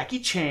 Jackie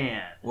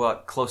Chan. Well,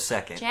 close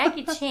second.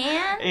 Jackie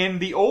Chan? In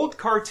the old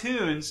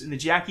cartoons, in the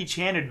Jackie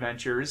Chan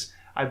adventures,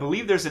 I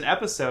believe there's an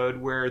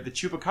episode where the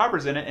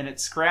Chupacabra's in it and it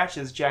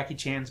scratches Jackie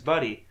Chan's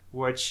buddy,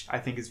 which I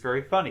think is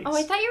very funny. Oh,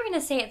 I thought you were going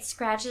to say it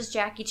scratches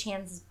Jackie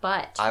Chan's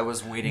butt. I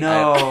was waiting.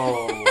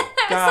 No,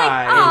 guys.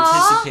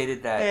 I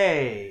anticipated that.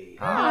 Hey,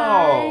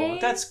 no,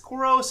 that's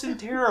gross and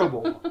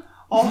terrible.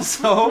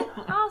 Also,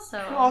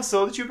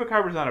 the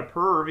Chupacabra's not a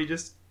perv. He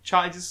just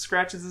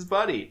scratches his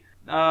buddy.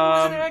 It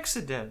was an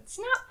accident. It's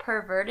not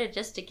perverted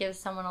just to give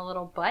someone a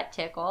little butt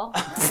tickle.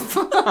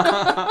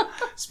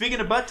 Speaking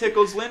of butt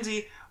tickles,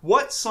 Lindsay,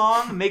 what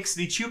song makes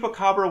the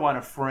Chupacabra want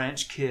a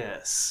French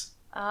kiss?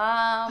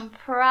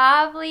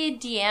 Probably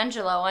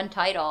D'Angelo,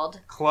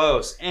 Untitled.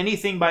 Close.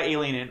 Anything by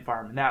Alien Ant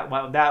Farm. That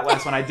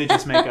last one I did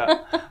just make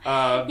up.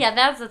 Yeah,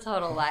 that's a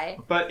total lie.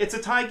 But it's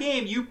a tie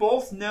game. You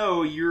both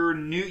know your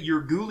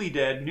ghoulie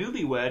dead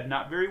newlywed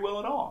not very well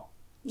at all.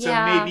 So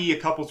maybe a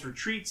couple's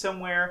retreat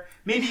somewhere.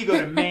 Maybe you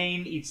go to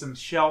Maine, eat some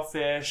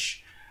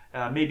shellfish.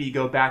 Maybe you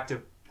go back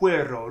to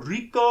Puerto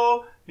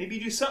Rico. Maybe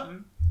you do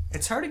something.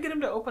 It's hard to get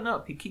him to open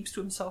up. He keeps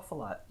to himself a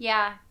lot.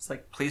 Yeah. It's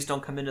like, please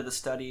don't come into the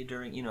study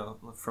during,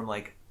 from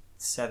like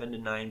 7 to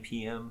 9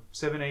 p.m.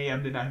 7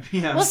 a.m. to 9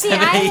 p.m. Well, see,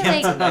 7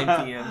 a.m. to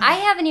 9 p.m. I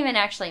haven't even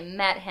actually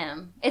met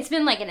him. It's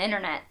been like an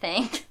internet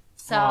thing.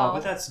 So. Oh,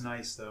 but that's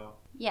nice, though.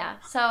 Yeah.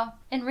 So,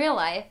 in real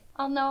life,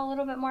 I'll know a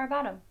little bit more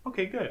about him.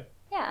 Okay, good.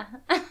 Yeah.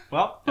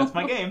 Well, that's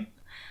my game.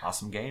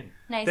 Awesome game.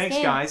 Nice Thanks,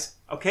 game. guys.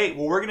 Okay,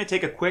 well, we're going to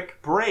take a quick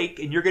break,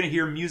 and you're going to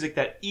hear music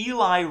that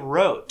Eli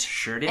wrote.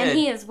 Sure did. And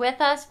he is with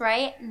us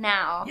right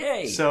now.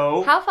 Yay.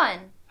 So, how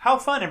fun. How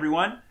fun,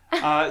 everyone.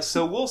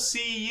 So we'll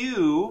see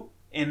you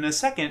in the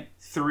second.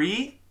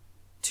 3,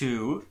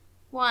 2,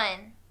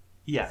 1.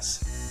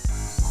 Yes.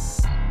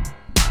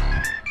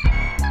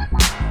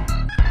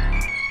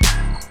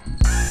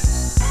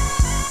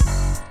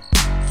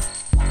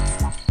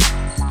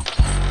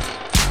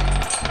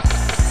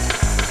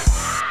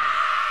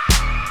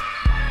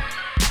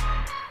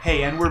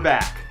 Hey, and we're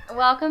back.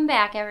 Welcome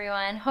back,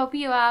 everyone. Hope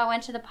you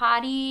went to the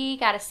potty,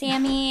 got a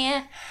Sammy.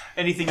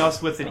 Anything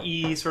else with an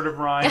E sort of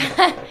rhyme?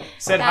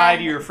 Said hi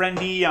to your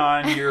friendy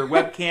on your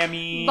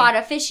webcammy. Bought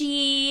a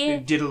fishy.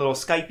 Did a little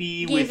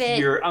Skypey with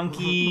your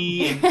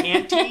unkie and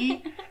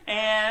auntie.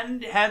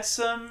 And had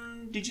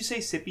some, did you say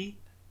sippy?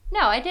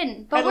 No, I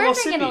didn't. But we're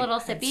drinking a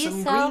little sippy.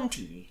 Some green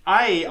tea.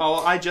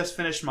 I just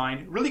finished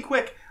mine. Really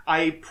quick,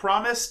 I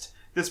promised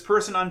this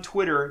person on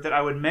Twitter that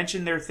I would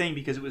mention their thing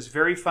because it was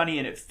very funny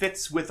and it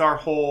fits with our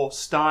whole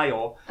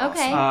style.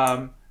 Okay.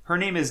 Her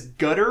name is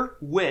Gutter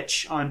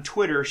Witch on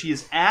Twitter. She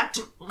is at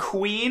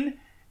Queen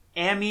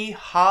Ami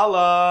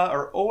Hala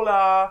or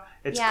Ola.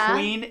 It's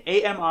Queen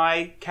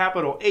AMI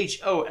capital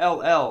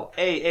HOLLAAA.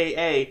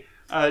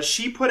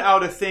 She put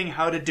out a thing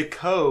how to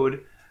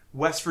decode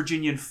West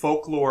Virginian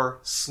folklore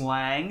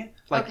slang,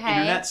 like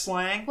internet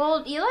slang.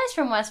 Well, Eli's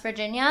from West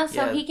Virginia,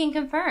 so he can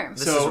confirm.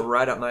 This is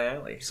right up my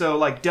alley. So,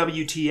 like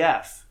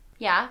WTF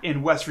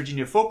in West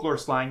Virginia folklore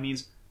slang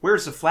means,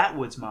 where's the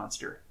Flatwoods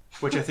monster?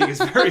 Which I think is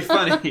very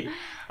funny.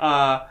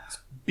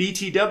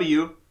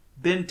 BTW,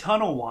 been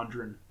tunnel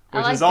wandering,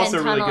 which is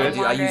also really good.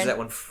 I use that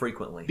one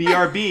frequently.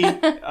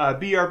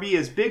 BRB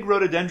is big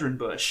rhododendron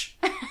bush.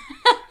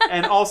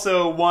 And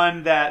also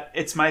one that,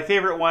 it's my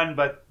favorite one,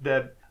 but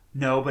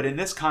in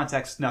this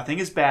context, nothing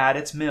is bad.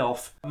 It's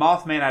MILF.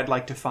 Mothman I'd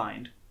like to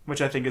find, which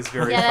I think is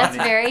very funny. Yeah, that's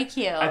very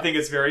cute. I think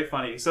it's very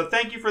funny. So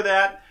thank you for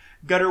that,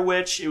 Gutter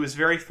Witch. It was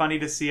very funny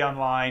to see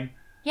online.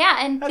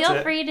 Yeah, and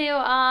feel free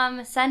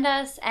to send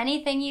us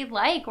anything you'd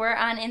like. We're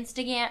on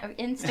Instagram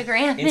and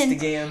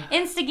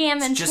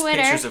just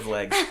Twitter. Pictures of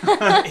legs.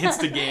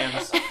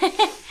 Instagams.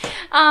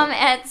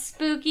 At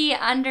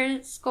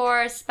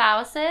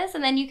spooky_spouses.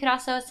 And then you can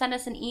also send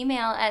us an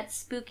email at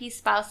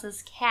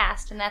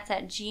spookyspousescast, and that's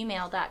at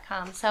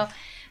gmail.com. So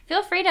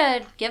feel free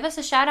to give us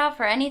a shout out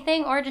for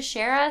anything, or to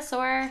share us,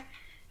 or,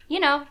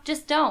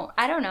 just don't.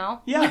 I don't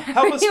know. Yeah,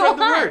 help us spread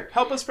the word.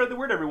 Help us spread the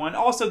word, everyone.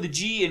 Also, the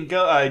G in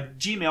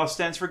Gmail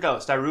stands for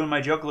ghost. I ruined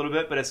my joke a little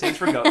bit, but it stands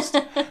for ghost.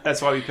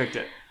 That's why we picked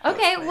it.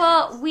 Okay,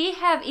 well, we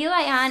have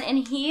Eli on,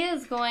 and he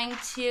is going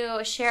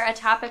to share a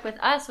topic with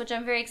us, which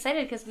I'm very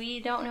excited because we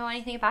don't know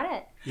anything about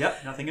it.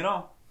 Yep, nothing at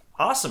all.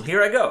 Awesome,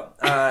 here I go.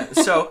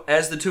 So,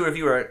 as the two of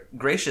you are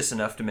gracious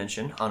enough to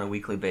mention on a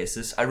weekly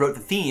basis, I wrote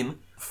the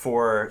theme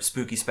for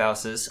Spooky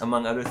Spouses,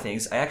 among other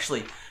things.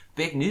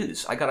 Big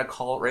news, I got a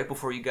call right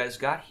before you guys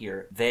got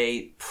here.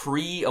 They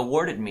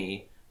pre-awarded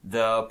me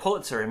the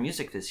Pulitzer in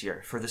music this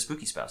year for the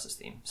Spooky Spouses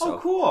theme. So, oh,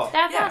 cool.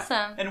 That's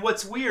awesome. And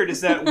what's weird is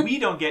that we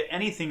don't get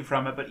anything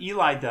from it, but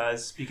Eli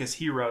does because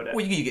he wrote it.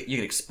 Well, you get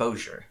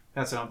exposure.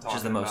 That's what I'm talking about. Which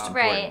is the most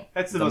important. Right.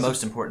 That's the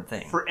most important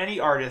thing. For any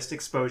artist,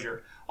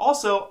 exposure.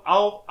 Also,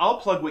 I'll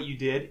plug what you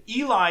did.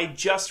 Eli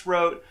just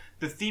wrote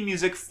the theme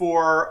music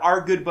for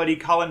our good buddy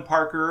Colin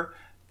Parker,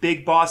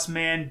 big boss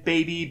man,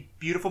 baby,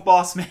 beautiful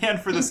boss man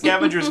for the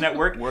Scavengers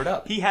Network. Word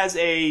up. He has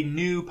a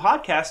new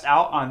podcast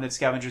out on the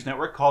Scavengers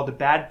Network called The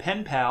Bad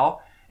Pen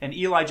Pal, and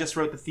Eli just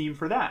wrote the theme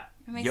for that.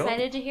 I'm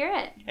excited to hear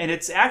it. And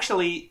it's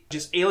actually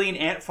just Alien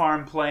Ant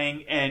Farm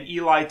playing, and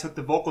Eli took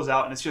the vocals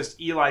out, and it's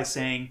just Eli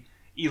saying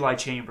Eli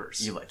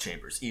Chambers. Eli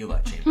Chambers, Eli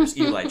Chambers,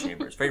 Eli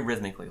Chambers. Very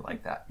rhythmically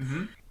like that.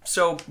 Mm-hmm.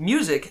 So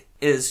music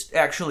is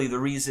actually the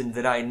reason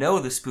that I know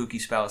the Spooky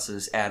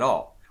Spouses at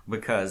all.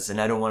 Because, and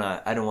I don't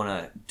want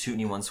to toot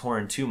anyone's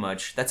horn too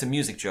much. That's a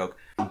music joke.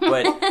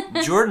 But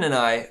Jordan and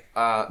I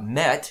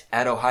met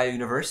at Ohio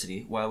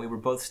University while we were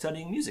both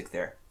studying music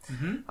there.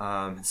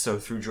 Mm-hmm. So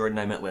through Jordan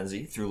I met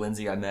Lindsay. Through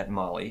Lindsay I met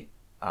Molly.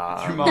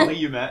 Through Molly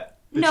you met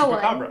the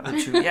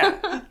Chupacabra.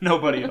 Yeah.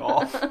 Nobody at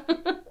all.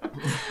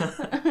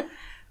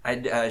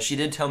 She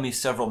did tell me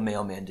several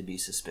mailmen to be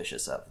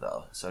suspicious of,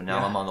 though. So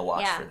now I'm on the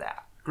watch for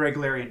that. Greg,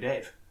 Larry, and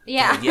Dave.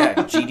 Yeah. Yeah,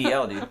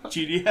 GDL, dude.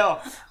 GDL.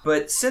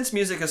 But since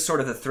music is sort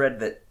of the thread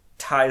that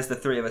ties the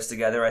three of us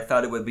together, I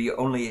thought it would be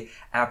only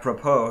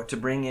apropos to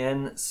bring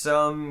in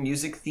some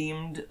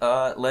music-themed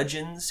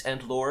legends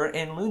and lore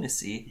and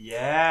lunacy.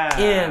 Yeah.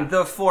 In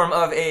the form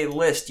of a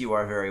list. You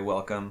are very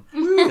welcome.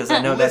 Because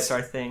I know that's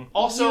our thing.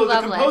 Also,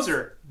 the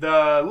composer.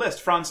 The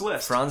list. Franz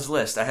Liszt. Franz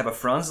Liszt. I have a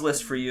Franz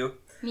Liszt for you.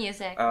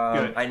 Music.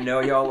 Good. I know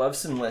y'all love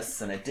some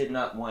lists, and I did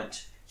not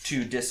want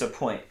to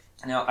disappoint.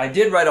 Now, I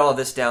did write all of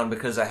this down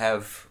because I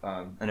have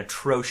an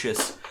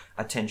atrocious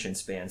attention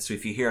span. So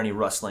if you hear any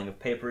rustling of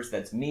papers,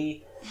 that's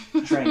me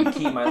trying to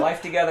keep my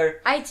life together.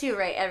 I, too,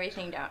 write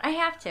everything down. I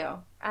have to.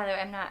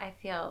 I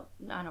feel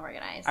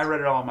unorganized. I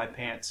write it all in my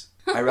pants.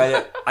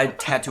 I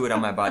tattoo it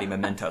on my body,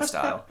 Memento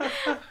style.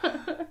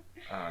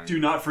 Do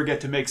not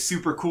forget to make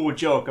super cool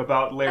joke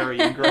about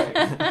Larry and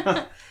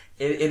Greg.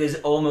 It is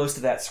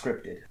almost that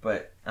scripted,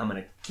 but I'm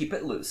going to keep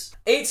it loose.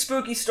 8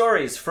 spooky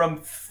stories from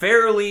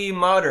fairly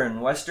modern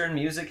Western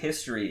music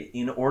history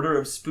in order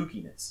of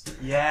spookiness.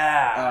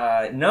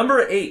 Yeah.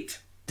 Number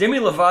 8. Demi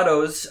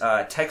Lovato's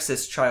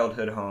Texas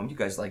childhood home. You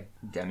guys like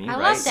Demi, I right?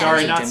 love Demi.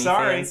 Sorry, not Demi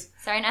sorry. Fans?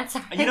 Sorry, not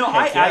sorry. You know,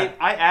 I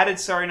added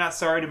Sorry Not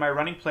Sorry to my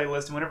running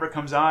playlist, and whenever it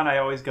comes on, I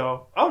always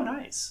go, oh,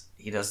 nice.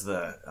 He does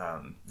the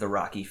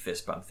Rocky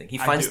fist bump thing. He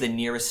finds the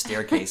nearest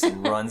staircase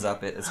and runs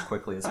up it as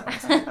quickly as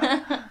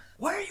possible.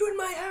 Why are you in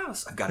my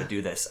house? I've got to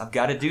do this.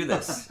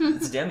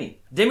 It's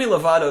Demi. Demi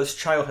Lovato's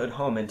childhood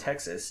home in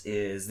Texas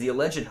is the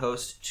alleged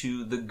host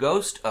to the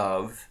ghost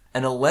of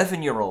an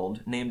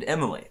 11-year-old named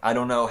Emily. I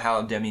don't know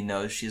how Demi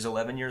knows she's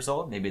 11 years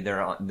old. Maybe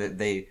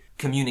they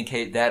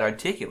communicate that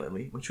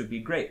articulately, which would be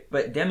great.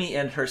 But Demi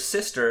and her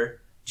sister,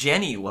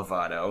 Jenny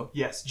Lovato.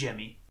 Yes,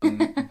 Jemmy.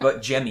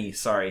 But Jemmy,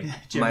 sorry.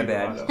 My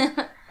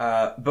bad.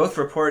 Both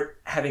report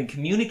having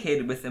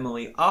communicated with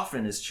Emily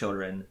often as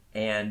children,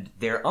 and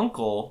their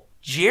uncle,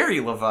 Jerry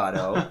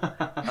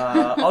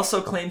Lovato,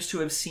 also claims to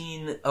have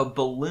seen a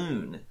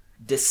balloon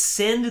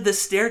descend the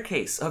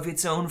staircase of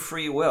its own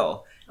free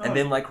will and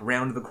then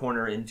round the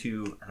corner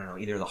into, I don't know,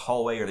 either the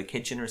hallway or the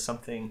kitchen or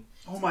something.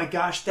 Oh my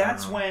gosh,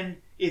 that's when,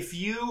 if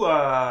you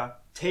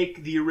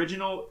take the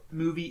original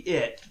movie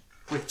It,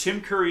 with Tim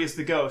Curry as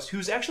the ghost,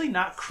 who's actually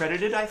not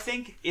credited, I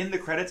think, in the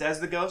credits as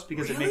the ghost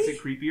because it makes it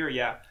creepier,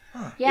 yeah.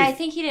 Huh. Yeah, I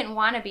think he didn't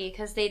want to be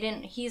because they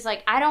didn't. He's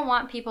like, I don't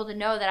want people to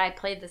know that I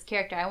played this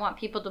character. I want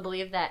people to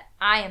believe that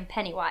I am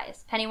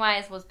Pennywise.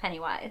 Pennywise was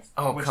Pennywise.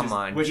 Oh, come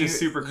on. Which is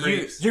super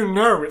creepy. You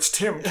know it's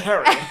Tim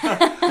Curry.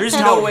 There's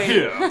no way.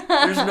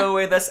 There's no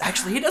way that's...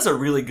 Actually, he does a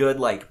really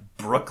good,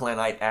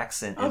 Brooklynite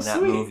accent in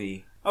that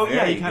movie. Oh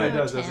yeah, he kind of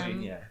does, doesn't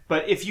him. he? Yeah.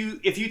 But if you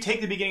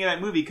take the beginning of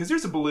that movie, because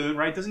there's a balloon,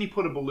 right? Doesn't he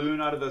put a balloon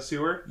out of the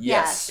sewer?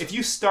 Yes. If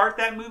you start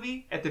that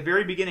movie at the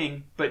very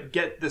beginning, but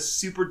get the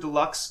super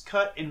deluxe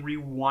cut and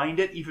rewind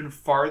it even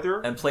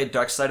farther, And played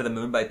Dark Side of the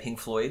Moon by Pink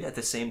Floyd at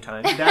the same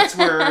time. that's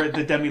where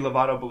the Demi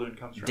Lovato balloon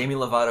comes from. Demi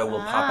Lovato will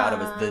pop out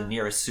of the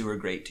nearest sewer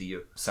grate to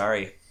you.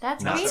 Sorry.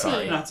 That's Not creepy.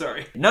 sorry. Not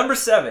sorry. Number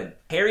 7,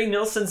 Harry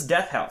Nilsson's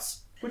Death House.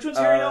 Which one's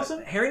Harry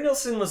Nilsson? Harry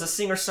Nilsson was a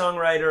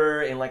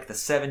singer-songwriter in like the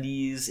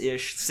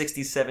 70s-ish,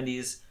 60s,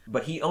 70s.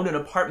 But he owned an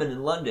apartment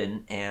in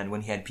London, and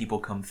when he had people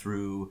come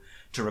through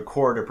to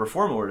record or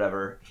perform or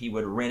whatever, he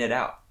would rent it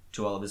out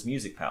to all of his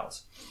music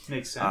pals.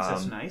 Makes sense.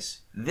 That's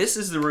nice. This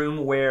is the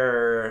room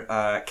where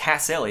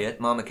Cass Elliot,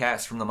 Mama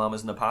Cass from the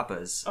Mamas and the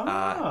Papas,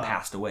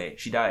 passed away.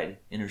 She died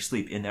in her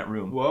sleep in that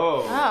room.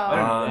 Whoa. I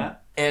didn't know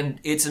that. And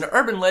it's an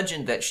urban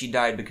legend that she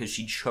died because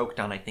she choked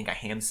on, I think, a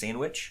ham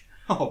sandwich.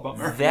 Oh,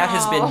 bummer. That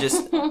has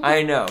been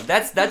I know.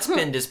 That's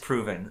been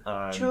disproven.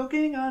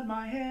 Choking on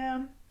my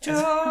ham.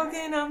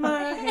 Choking on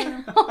my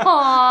ham.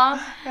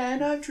 Aww.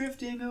 And I'm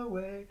drifting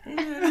away.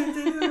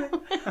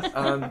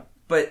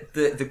 But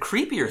the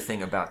creepier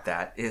thing about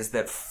that is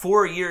that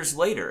 4 years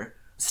later,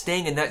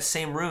 staying in that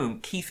same room,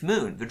 Keith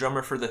Moon, the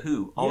drummer for The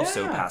Who,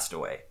 also passed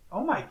away.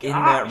 Oh my gosh. In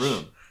that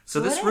room. So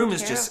this What a room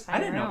is just... I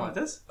didn't know about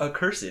this.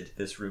 Accursed,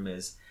 this room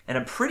is. And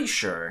I'm pretty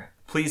sure,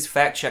 please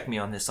fact check me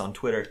on this on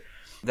Twitter,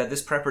 that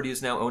this property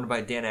is now owned by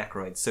Dan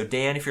Aykroyd. So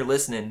Dan, if you're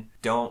listening,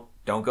 don't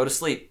go to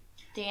sleep.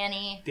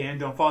 Danny. Dan,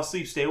 don't fall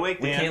asleep. Stay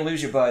awake, Dan. We can't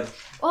lose you, bud.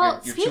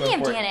 Well, You're speaking too of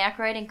important. Dan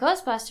Aykroyd and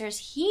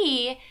Ghostbusters,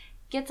 he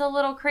gets a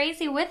little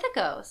crazy with a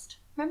ghost.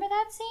 Remember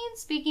that scene?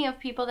 Speaking of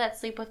people that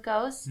sleep with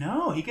ghosts.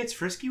 No, he gets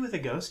frisky with a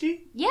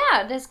ghostie?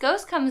 Yeah, this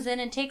ghost comes in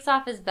and takes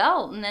off his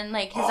belt, and then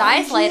like his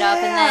eyes light up,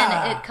 and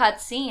then it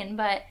cuts scene.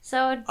 But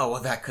so Oh,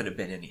 well, that could have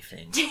been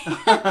anything.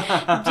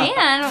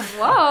 Dan,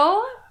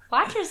 whoa,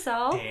 watch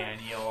yourself.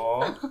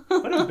 Daniel.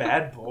 What a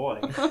bad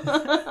boy.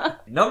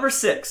 Number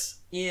 6.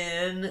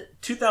 In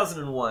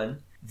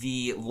 2001,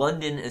 the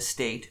London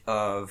estate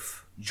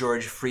of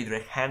George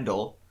Friedrich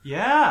Handel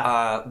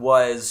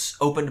was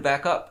opened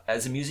back up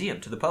as a museum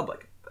to the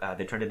public.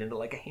 They turned it into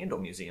like a handle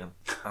museum.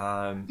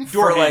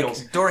 Door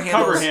handles. Door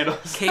handles. Cover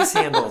handles. Case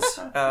handles.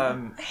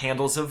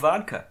 Handles of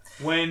vodka.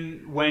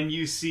 When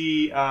you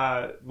see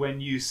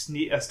when you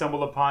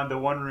stumble upon the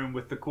one room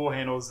with the cool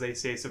handles, they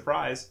say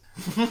surprise.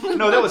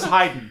 No, that was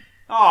Haydn.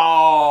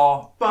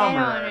 Oh, bummer.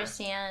 I don't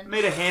understand.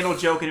 Made a handle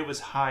joke and it was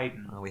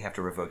Haydn. Well, we have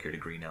to revoke your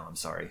degree now. I'm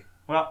sorry.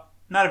 Well,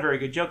 not a very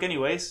good joke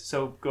anyways,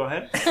 so go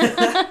ahead.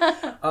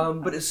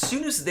 But as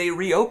soon as they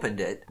reopened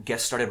it,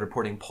 guests started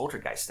reporting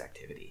poltergeist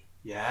activity.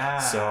 Yeah.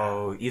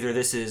 So either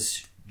this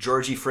is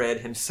Georgie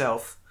Fred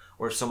himself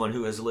or someone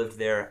who has lived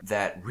there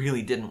that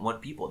really didn't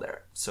want people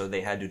there. So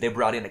they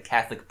brought in a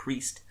Catholic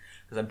priest,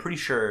 because I'm pretty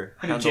sure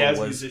and a Handel jazz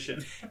was,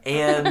 musician.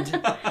 And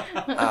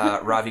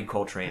Ravi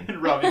Coltrane.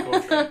 And Ravi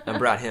Coltrane. And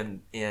brought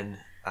him in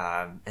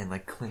and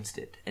like cleansed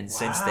it. And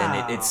since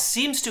then it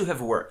seems to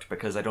have worked,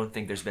 because I don't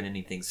think there's been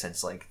anything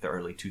since like the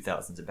early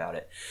 2000s about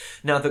it.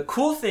 Now the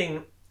cool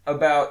thing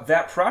about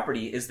that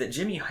property is that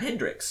Jimi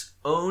Hendrix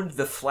owned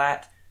the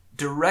flat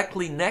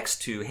directly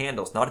next to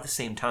Handel's, not at the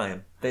same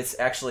time. That's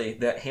actually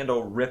that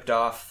Handel ripped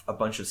off a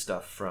bunch of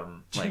stuff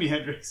from like Jimi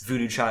Hendrix,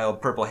 Voodoo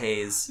Child, Purple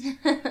Haze.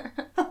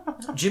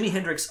 Jimi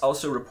Hendrix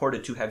also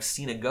reported to have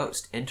seen a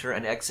ghost enter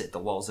and exit the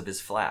walls of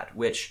his flat,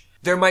 which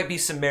there might be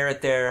some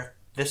merit there.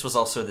 This was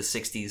also the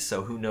 60s,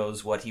 so who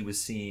knows what he was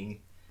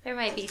seeing. There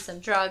might be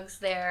some drugs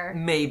there.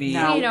 Maybe.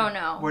 Now, we don't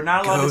know. We're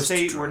not allowed Ghost to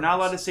say drugs. we're not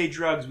allowed to say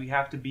drugs. We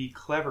have to be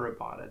clever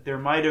about it. There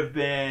might have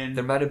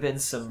been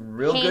some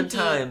real Hanky. good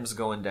times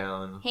going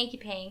down. Hanky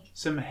pank.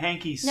 some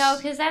hanky. No,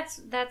 because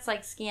that's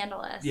like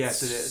scandalous.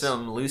 Yes, it is.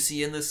 Some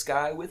Lucy in the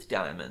Sky with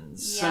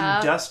diamonds. Yeah.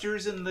 Some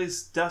dusters in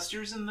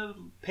the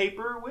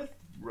paper with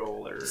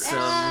rollers.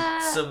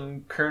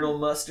 Some Colonel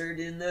Mustard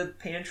in the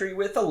pantry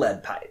with a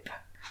lead pipe.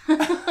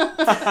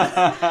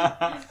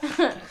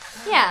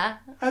 Yeah.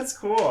 That's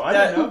cool. I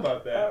didn't know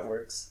about that. That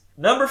works.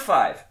 Number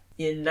 5.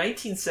 In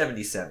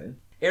 1977,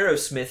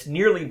 Aerosmith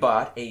nearly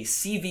bought a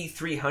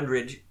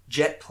CV-300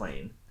 jet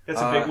plane.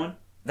 That's a big one?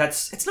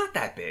 It's not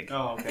that big.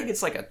 Oh, okay. I think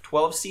it's like a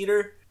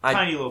 12-seater.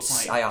 Tiny little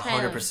plane. I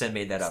 100%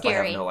 made that up.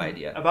 Scary. I have no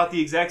idea. About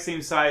the exact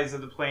same size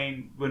of the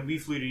plane when we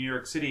flew to New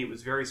York City. It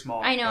was very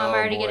small. I know, I'm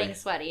already getting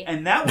sweaty.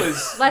 And that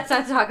was... Let's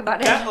not talk about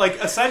it. That, like,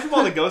 aside from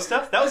all the ghost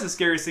stuff, that was the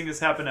scariest thing that's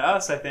happened to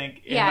us, I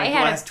think, in Yeah, like, I the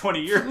had last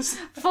 20 years.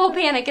 Full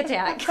panic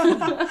attack.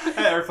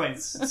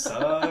 Airplanes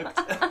sucked.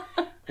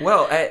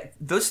 Well,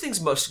 those things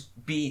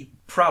must be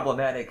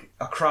problematic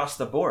across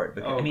the board.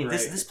 Because, I mean, great.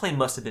 this plane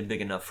must have been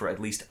big enough for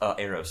at least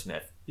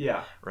Aerosmith.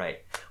 Yeah. Right.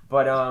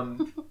 But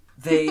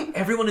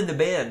everyone in the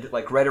band,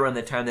 like right around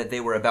the time that they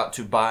were about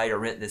to buy or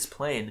rent this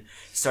plane,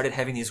 started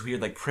having these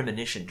weird like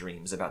premonition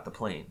dreams about the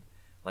plane.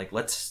 Like,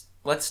 let's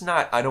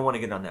not, I don't want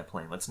to get on that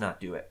plane. Let's not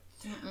do it.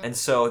 Mm-mm. And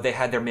so they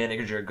had their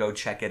manager go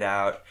check it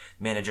out.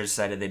 Manager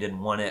decided they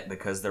didn't want it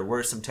because there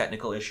were some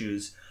technical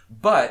issues.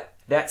 But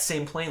that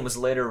same plane was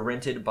later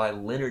rented by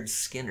Lynyrd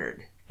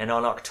Skynyrd. And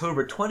on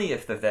October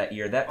 20th of that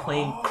year, that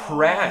plane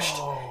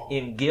crashed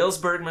in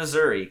Galesburg,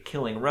 Missouri,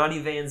 killing Ronnie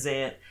Van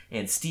Zant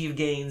and Steve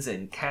Gaines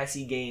and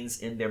Cassie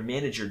Gaines and their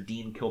manager,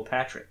 Dean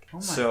Kilpatrick. Oh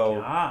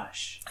my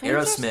gosh.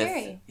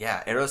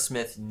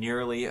 Aerosmith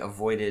nearly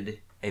avoided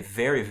a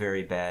very,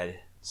 very bad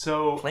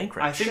plane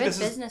crash. I think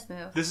business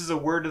move. This is a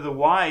word to the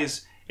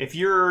wise. If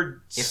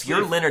you're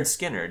Leonard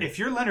Skinner,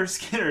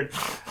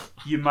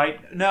 you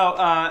might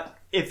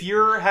if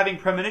you're having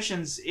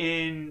premonitions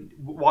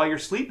while you're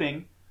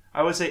sleeping,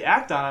 I would say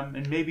act on them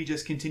and maybe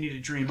just continue to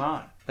dream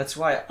on. That's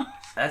why you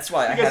guys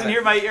didn't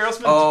hear my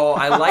Aerosmith? Oh,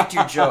 I liked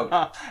your joke.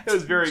 It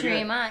was very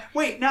Dream good. on.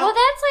 Wait, now... Well,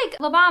 that's like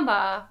La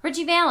Bamba.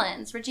 Richie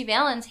Valens. Richie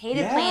Valens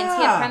hated planes.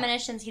 He had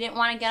premonitions. He didn't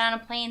want to get on a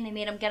plane. They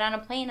made him get on a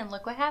plane, and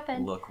look what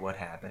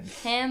happened.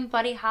 Him,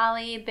 Buddy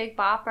Holly, Big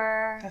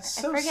Bopper. That's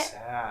so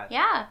sad.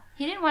 Yeah.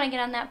 He didn't want to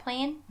get on that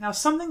plane. Now,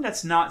 something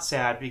that's not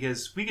sad,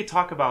 because we could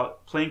talk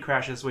about plane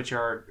crashes, which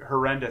are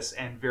horrendous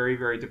and very,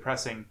 very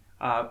depressing.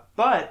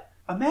 But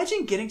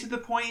imagine getting to the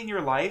point in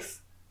your life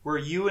where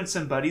you and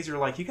some buddies are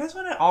like, you guys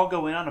want to all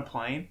go in on a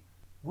plane?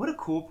 What a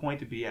cool point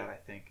to be at, I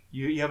think.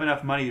 You have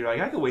enough money, you're like,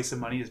 I could waste some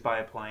money to buy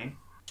a plane.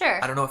 Sure.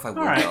 I don't know if I would,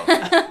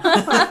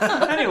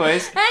 though.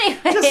 Anyways,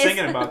 just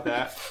thinking about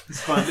that.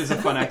 It's fun. It's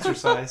a fun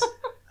exercise.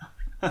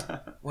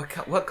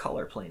 What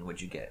color plane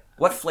would you get?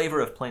 What flavor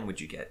of plane would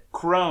you get?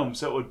 Chrome,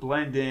 so it would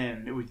blend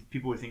in.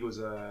 People would think it was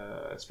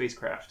a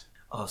spacecraft.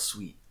 Oh,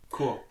 sweet.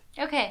 Cool.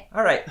 Okay.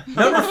 All right.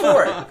 Number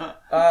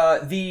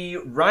 4. The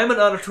Ryman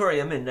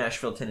Auditorium in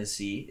Nashville,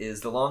 Tennessee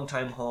is the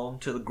longtime home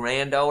to the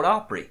Grand Ole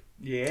Opry.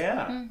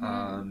 Yeah.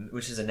 Mm-hmm.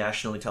 Which is a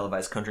nationally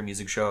televised country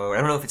music show. I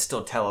don't know if it's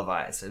still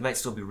televised. It might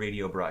still be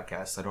radio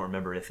broadcast. I don't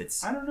remember if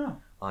it's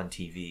on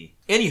TV.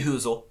 Any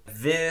hoozle.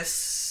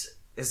 This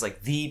is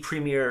like the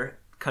premier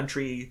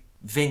country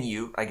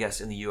venue, I guess,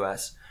 in the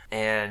U.S.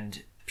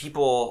 And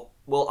people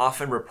will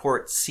often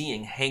report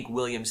seeing Hank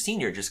Williams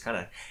Sr. just kind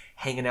of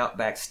hanging out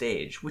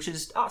backstage, which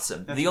is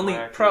awesome. The only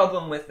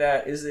problem with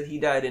that is that he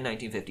died in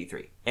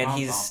 1953, and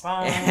he's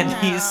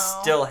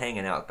still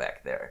hanging out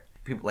back there.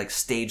 People like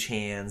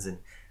stagehands and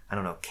I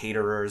don't know,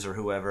 caterers or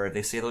whoever,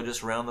 they say they'll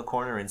just round the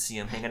corner and see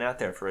him hanging out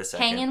there for a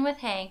second. Hanging with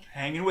Hank.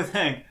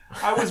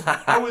 I was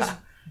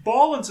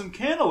balling some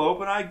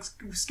cantaloupe and I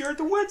scared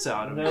the wits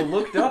out of me. And I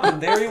looked up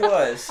and there he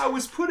was. I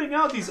was putting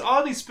out these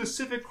oddly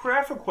specific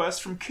craft requests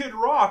from Kid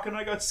Rock and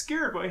I got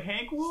scared by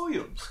Hank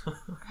Williams.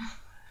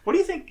 What do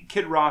you think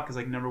Kid Rock is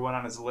like number 1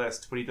 on his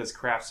list when he does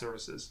craft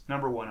services?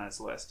 Number 1 on his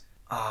list.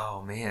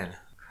 Oh, man.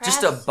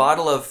 Just a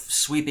bottle of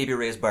Sweet Baby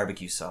Ray's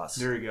barbecue sauce.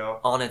 There you go.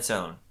 On its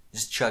own.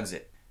 Just chugs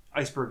it.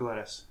 Iceberg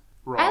lettuce.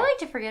 Raw. I like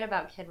to forget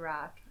about Kid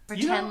Rock.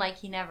 Pretend like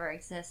he never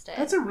existed.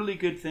 That's a really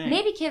good thing.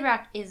 Maybe Kid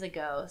Rock is a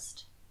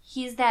ghost.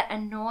 He's that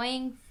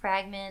annoying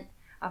fragment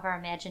of our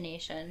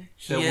imagination.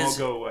 That won't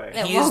go away.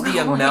 He is the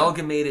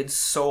amalgamated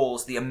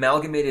souls, the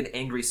amalgamated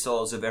angry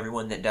souls of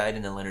everyone that died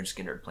in the Leonard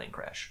Skinner plane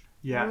crash.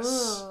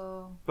 Yes.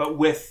 Ooh. But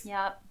with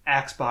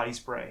Axe body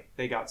spray,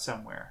 they got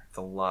somewhere. With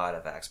a lot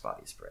of Axe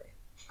body spray.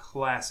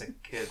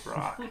 Classic Kid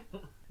Rock.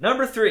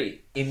 Number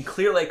 3. In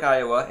Clear Lake,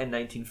 Iowa in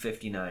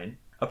 1959,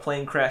 a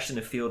plane crashed in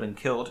a field and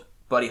killed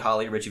Buddy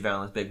Holly, Richie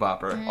Valens, Big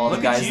Bopper, all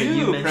the guys that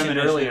you mentioned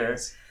earlier.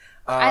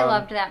 I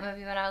loved that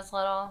movie when I was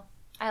little.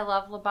 I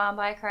love La Bamba.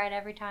 I cried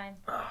every time.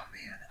 Oh,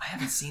 man. I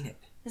haven't seen it.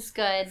 It's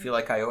good. I feel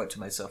like I owe it to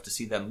myself to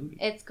see that movie.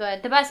 It's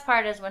good. The best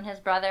part is when his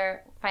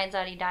brother finds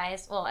out he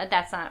dies. Well,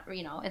 that's not,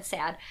 it's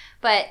sad.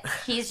 But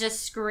he's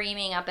just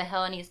screaming up a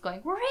hill and he's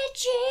going,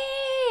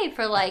 Richie!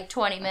 For like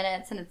 20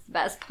 minutes and it's the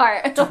best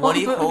part.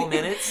 20 whole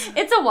minutes?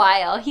 It's a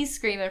while. He's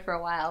screaming for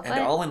a while. And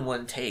all in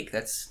one take.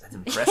 That's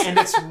impressive. And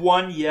it's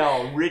one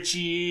yell.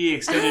 Richie!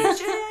 Extended.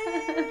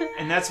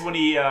 And that's when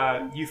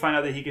you find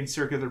out that he can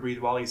circular breathe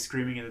while he's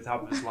screaming at the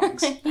top of his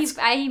lungs.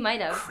 He might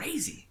have.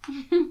 Crazy.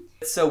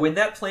 So when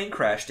that plane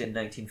crashed in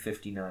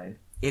 1959,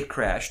 it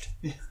crashed.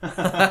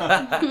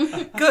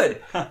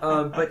 Good.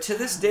 But to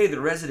this day, the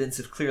residents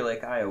of Clear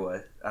Lake,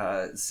 Iowa,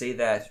 say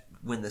that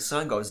when the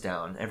sun goes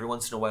down, every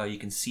once in a while you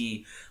can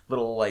see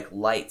little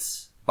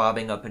lights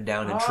bobbing up and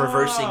down and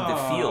traversing the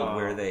field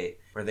where they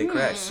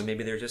crashed. So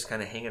maybe they're just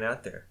kind of hanging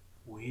out there.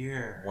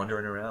 Weird.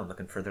 Wandering around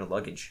looking for their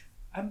luggage.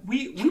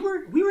 We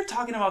were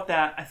talking about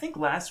that, I think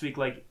last week,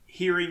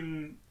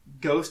 hearing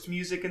ghost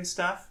music and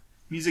stuff.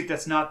 Music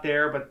that's not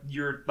there, but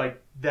you're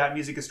that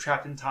music is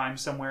trapped in time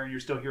somewhere and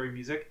you're still hearing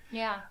music.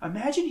 Yeah.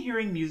 Imagine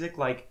hearing music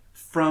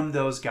from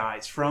those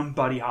guys, from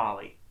Buddy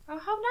Holly. Oh,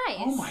 how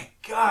nice. Oh my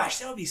gosh,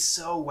 that would be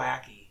so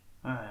wacky.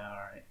 All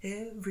right.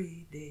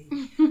 Every day,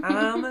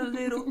 I'm a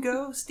little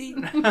ghosty.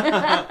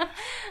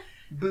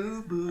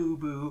 Boo, boo,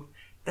 boo.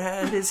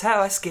 That is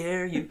how I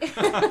scare you.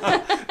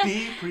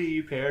 Be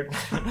prepared.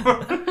 Because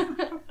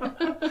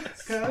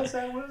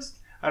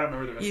I don't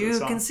remember the rest of the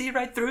song. You can see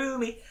right through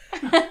me.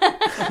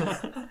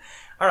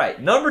 All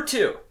right, number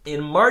 2.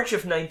 In March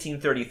of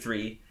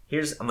 1933,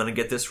 I'm going to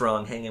get this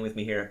wrong, hang in with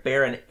me here.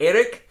 Baron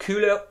Erik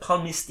Kula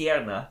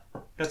Palmistierna.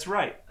 That's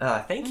right.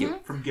 Thank you.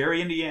 From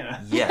Gary,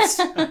 Indiana.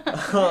 Yes.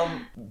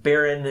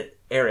 Baron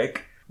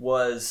Erik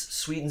was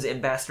Sweden's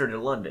ambassador to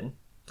London,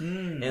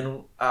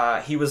 And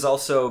he was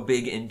also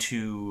big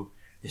into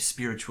the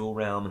spiritual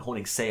realm and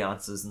holding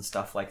seances and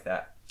stuff like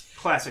that.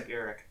 Classic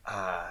Eric.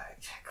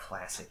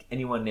 Classic.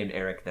 Anyone named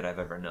Eric that I've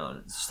ever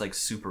known is just like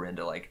super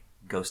into like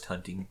ghost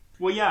hunting.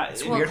 Well, yeah.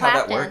 It's weird how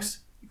that works.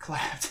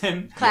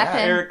 Clapton. Yeah.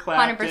 Eric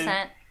Clapton.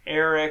 100%.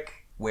 Eric.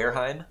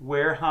 Wareheim.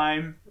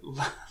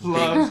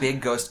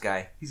 Big ghost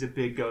guy. He's a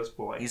big ghost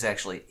boy.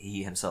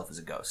 He himself is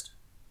a ghost.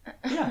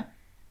 Yeah.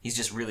 He's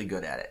just really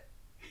good at it.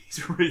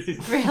 He's really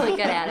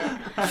good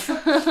at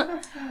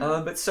it.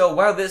 But so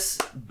while this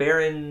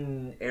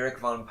Baron Eric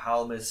von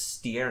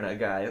Palmas-Stierna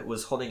guy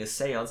was holding a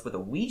seance with a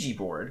Ouija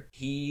board,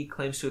 he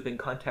claims to have been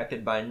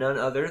contacted by none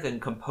other than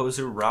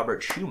composer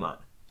Robert Schumann.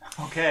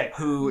 Okay.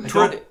 Who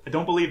I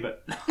don't believe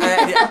it.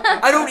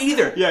 I don't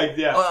either.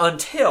 Yeah.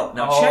 Until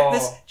now,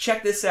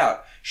 check this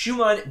out.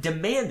 Schumann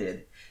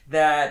demanded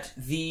that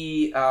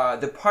the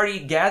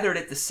party gathered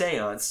at the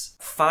seance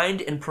find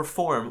and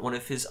perform one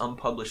of his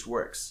unpublished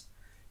works.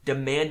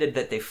 Demanded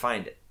that they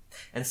find it,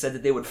 and said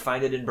that they would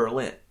find it in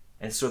Berlin.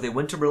 And so they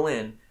went to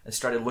Berlin and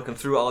started looking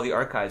through all the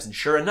archives, and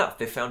sure enough,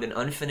 they found an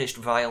unfinished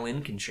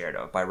violin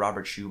concerto by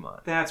Robert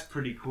Schumann. That's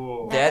pretty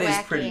cool. That is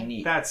pretty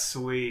neat. That's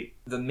sweet.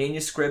 The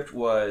manuscript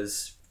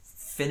was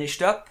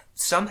finished up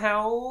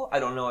somehow. I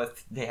don't know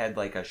if they had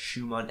like a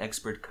Schumann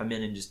expert come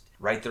in and just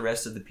write the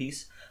rest of the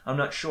piece. I'm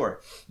not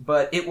sure.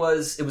 But it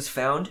was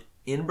found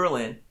in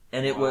Berlin,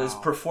 and it was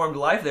performed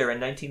live there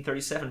in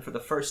 1937 for the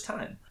first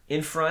time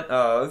in front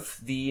of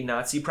the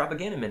Nazi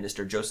propaganda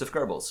minister, Joseph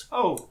Goebbels.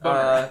 Oh,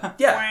 bummer.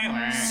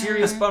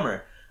 Serious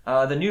bummer.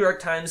 The New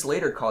York Times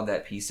later called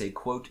that piece a,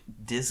 quote,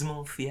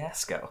 dismal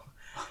fiasco.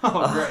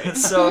 Oh, great.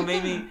 So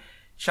maybe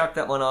chalk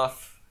that one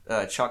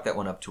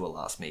up to a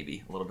loss,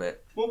 maybe, a little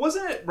bit. Well,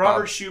 wasn't it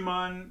Robert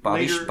Schumann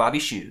later... Bobby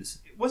Shoes.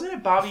 Wasn't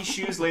it Bobby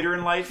Shoes later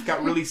in life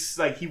got really,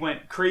 he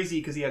went crazy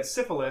because he had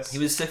syphilis? He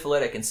was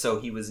syphilitic, and so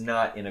he was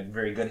not in a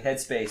very good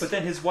headspace. But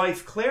then his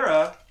wife,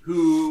 Clara,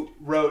 who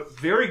wrote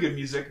very good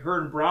music,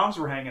 her and Brahms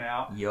were hanging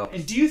out. Yup.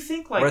 And do you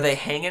think, were they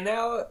hanging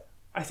out?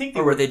 I think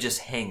were they just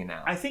hanging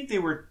out? I think they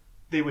would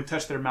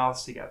touch their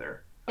mouths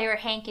together. They were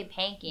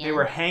hanky-panky. They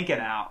were hanking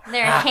out. They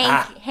were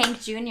Hank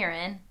Jr.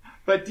 in.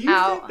 But do you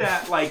think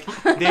that,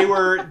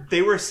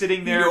 they were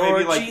sitting there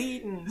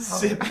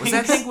sipping... Was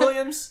that Hank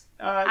Williams?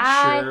 Sure.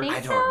 I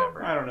don't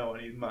remember. I don't know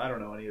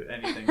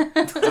anything.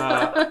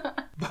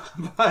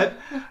 But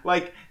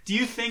do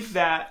you think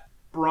that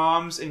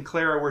Brahms and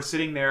Clara were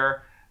sitting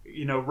there,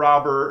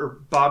 Robert or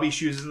Bobby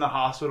Shoes is in the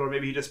hospital, or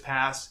maybe he just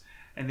passed,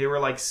 and they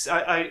were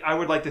I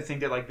would like to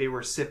think that they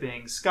were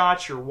sipping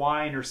scotch or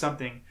wine or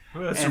something.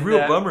 Well, that's a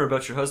real bummer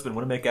about your husband.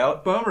 Want to make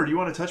out? Bummer. Do you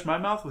want to touch my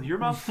mouth with your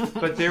mouth?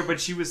 But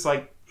she was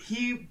like,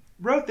 he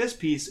wrote this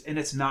piece and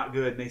it's not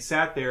good. And they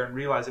sat there and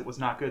realized it was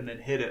not good and then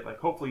hid it.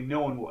 Hopefully no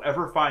one will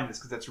ever find this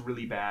because that's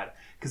really bad.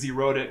 Because he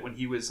wrote it when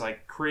he was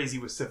crazy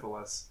with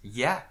syphilis.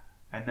 Yeah.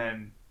 And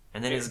then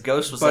his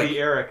ghost was Buddy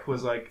Eric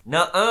was like,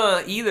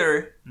 nuh-uh,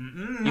 either.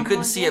 Mm-mm. You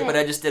couldn't see it, but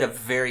I just did a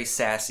very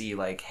sassy,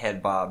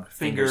 head bob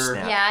finger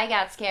snap. Yeah, I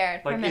got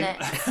scared for a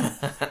minute.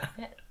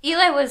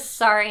 Eli was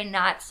sorry,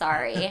 not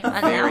sorry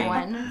on that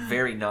one.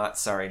 Very not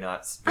sorry,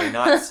 not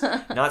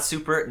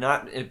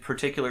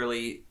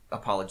particularly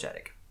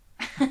apologetic.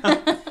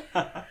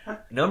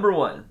 Number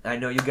one, I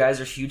know you guys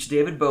are huge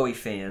David Bowie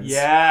fans.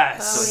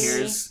 Yes.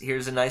 So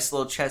here's a nice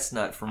little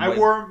chestnut from. I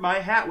wore my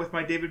hat with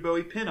my David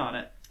Bowie pin on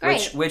it.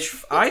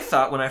 Which I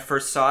thought when I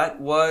first saw it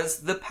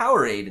was the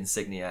Powerade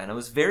insignia, and I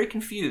was very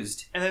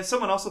confused. And then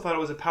someone also thought it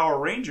was a Power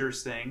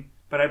Rangers thing,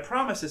 but I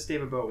promise it's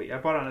David Bowie. I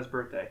bought it on his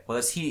birthday. Well,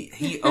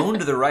 he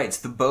owned the rights.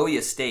 The Bowie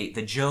estate,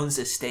 the Jones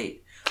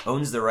estate,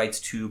 owns the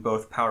rights to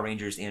both Power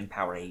Rangers and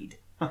Powerade.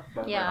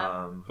 Bummer.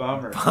 Yeah.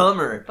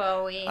 Bummer.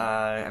 Bowie.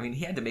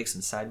 He had to make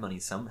some side money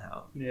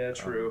somehow. Yeah,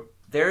 true.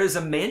 There is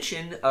a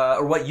mansion,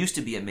 or what used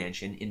to be a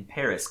mansion in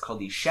Paris called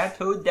the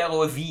Château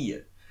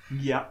d'Herouville.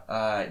 Yeah.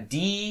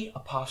 D''Herouville.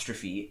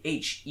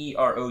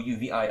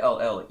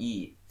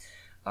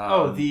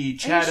 The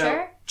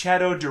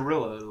Chateau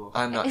d'Herouville.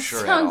 I'm not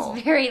sure at all. It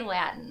sounds very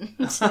Latin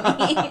to me.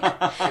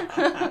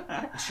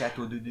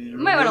 Chateau de You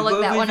might want to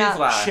look that one up.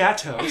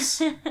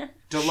 Chateaus.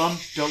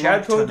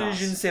 Chateau de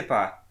je ne sais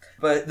pas.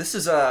 But this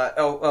is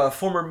a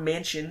former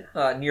mansion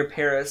near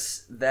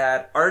Paris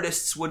that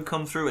artists would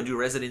come through and do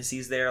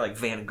residencies there. Like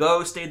Van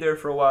Gogh stayed there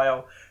for a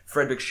while.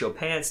 Frederick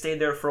Chopin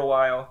stayed there for a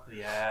while.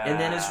 Yeah. And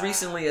then as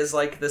recently as the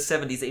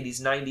 70s, 80s,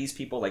 90s,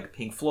 people like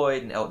Pink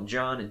Floyd and Elton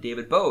John and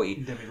David Bowie.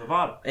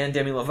 And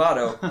Demi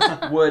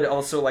Lovato. would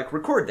also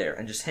record there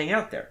and just hang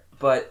out there.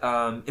 But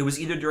it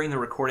was either during the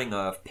recording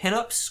of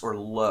Pinups or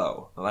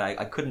Low.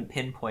 I couldn't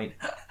pinpoint,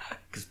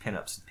 because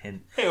Pinups,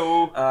 pin.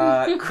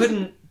 Hey-o.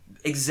 Couldn't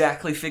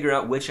exactly figure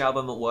out which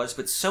album it was,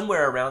 but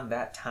somewhere around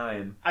that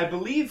time. I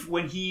believe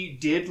when he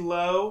did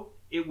Low,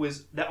 it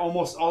was that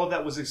almost all of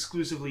that was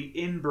exclusively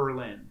in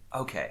Berlin.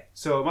 Okay.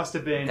 So it must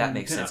have been... That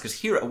makes sense, because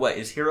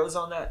is Heroes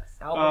on that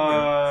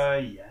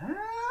album?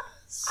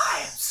 Yes.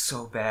 I am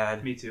so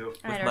bad. Me too.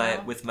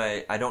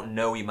 I don't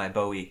know my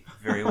Bowie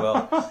very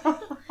well.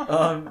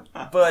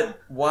 But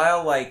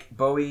while like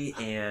Bowie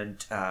and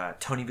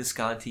Tony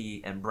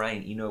Visconti and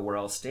Brian Eno were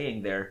all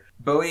staying there,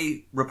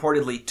 Bowie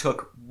reportedly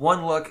took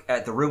one look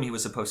at the room he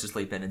was supposed to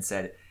sleep in and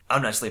said,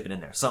 "I'm not sleeping in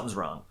there. Something's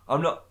wrong.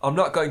 I'm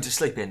not going to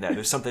sleep in there.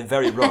 There's something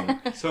very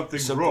wrong.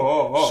 Something's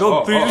wrong.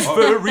 Something's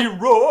very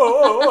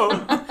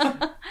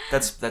wrong."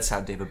 That's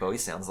how David Bowie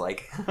sounds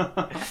like.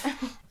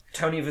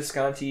 Tony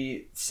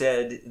Visconti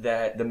said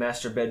that the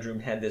master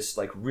bedroom had this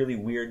like really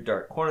weird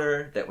dark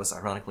corner that was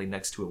ironically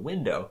next to a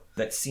window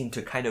that seemed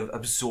to kind of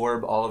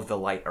absorb all of the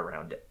light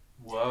around it.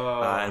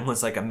 Whoa. And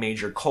was like a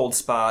major cold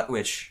spot,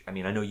 which, I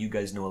mean, I know you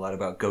guys know a lot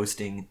about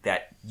ghosting.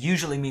 That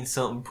usually means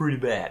something pretty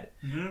bad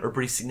or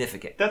pretty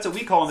significant. That's what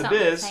we call in the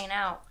biz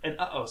out. an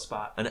uh-oh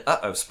spot. An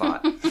uh-oh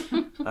spot.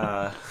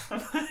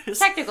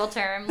 Technical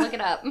term, look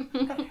it up.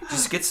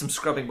 Just get some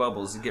scrubbing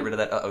bubbles and get rid of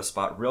that uh-oh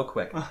spot real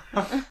quick.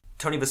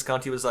 Tony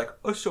Visconti was like,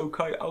 "It's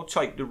okay, I'll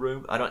take the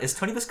room." Is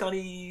Tony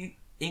Visconti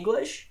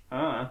English?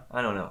 I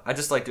don't know. I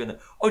just like doing that.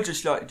 I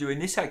just like doing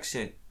this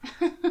accent.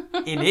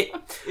 In it.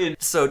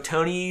 So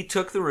Tony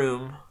took the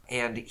room,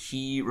 and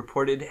he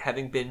reported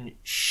having been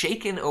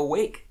shaken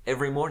awake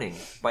every morning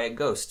by a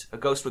ghost. A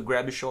ghost would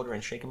grab his shoulder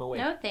and shake him awake.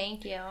 No,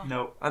 thank you.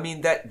 Nope. I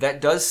mean, that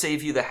does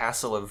save you the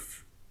hassle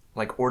of,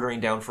 like, ordering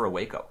down for a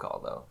wake-up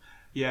call, though.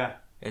 Yeah.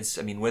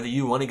 I mean, whether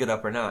you want to get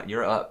up or not,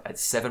 you're up at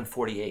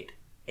 7:48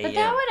 a.m. But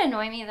that would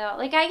annoy me, though.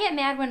 Like, I get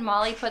mad when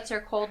Molly puts her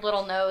cold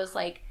little nose,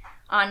 like,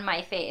 on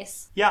my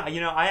face. Yeah,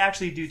 I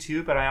actually do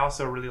too, but I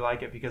also really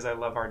like it because I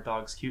love our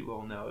dog's cute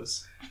little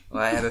nose.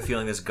 Well, I have a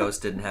feeling this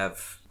ghost didn't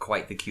have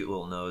quite the cute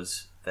little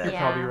nose. You're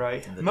probably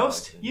right.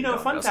 Most,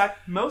 fun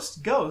fact,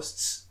 most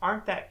ghosts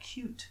aren't that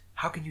cute.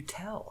 How can you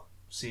tell?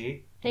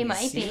 See? They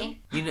might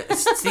be.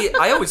 See,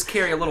 I always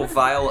carry a little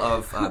vial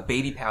of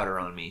baby powder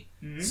on me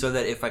so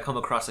that if I come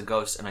across a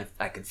ghost and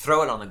I can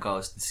throw it on the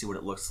ghost and see what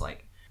it looks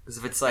like. Because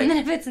if it's like... And then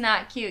if it's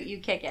not cute, you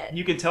kick it.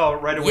 You can tell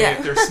right away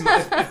if they're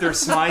if they're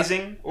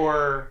smizing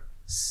or...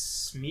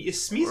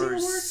 is smeezing a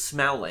word?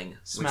 Smowling.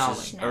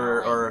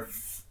 Or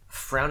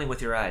frowning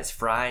with your eyes.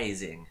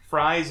 Frizing.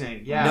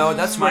 Frizing, yeah. No,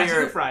 that's where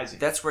you're... Frizing.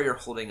 That's where you're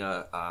holding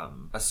a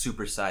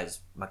supersized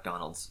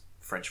McDonald's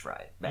French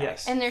fry bag.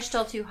 Yes. And they're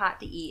still too hot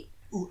to eat.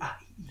 Ooh, ow.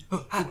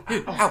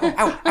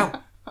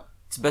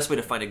 It's the best way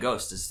to find a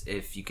ghost is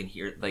if you can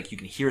hear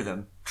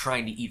them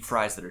trying to eat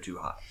fries that are too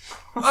hot.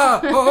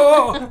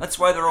 That's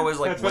why they're always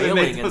like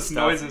wailing and stuff.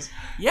 Noises.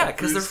 Yeah,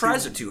 because their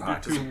fries are too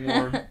hot. Too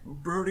warm.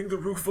 Burning the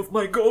roof of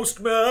my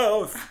ghost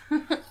mouth.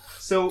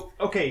 So,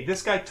 okay,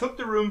 this guy took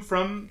the room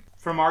from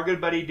our good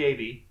buddy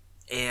Davey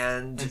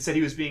and said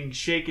he was being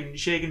shaken,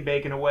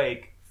 bacon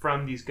awake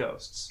from these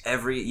ghosts.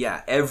 Every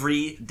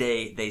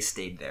day they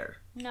stayed there.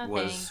 No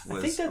thanks.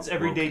 I think that's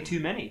every day too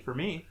many for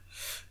me.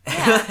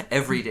 Yeah.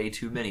 Every day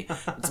too many.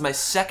 It's my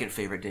second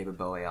favorite David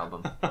Bowie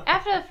album.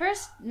 After the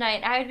first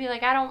night, I would be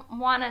like, I don't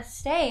want to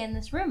stay in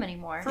this room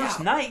anymore. First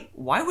night?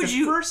 Why would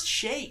you? First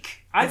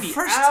shake. I'd be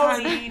first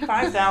Audi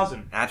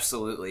 5000.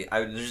 Absolutely.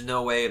 There's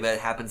no way that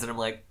happens and I'm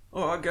like,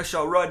 oh, I guess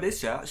I'll ride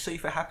this out, see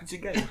if it happens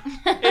again.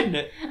 Isn't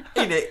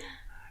it?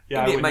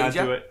 Yeah, I would not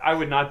do it. I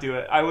would not do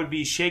it. I would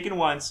be shaken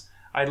once.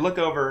 I'd look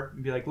over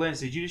and be like,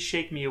 Linz, did you just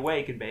shake me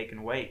awake and bake and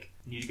awake?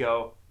 And you'd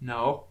go,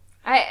 no.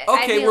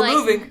 I'd be we're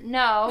moving.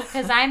 No,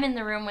 because I'm in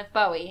the room with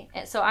Bowie,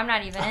 so I'm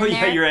not even in there. Oh,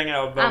 yeah, you're hanging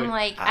out with Bowie. I'm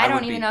like, I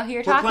don't even know who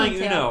you're talking to. We're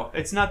playing Uno.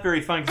 It's not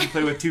very fun because you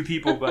play with two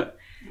people, but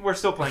we're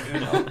still playing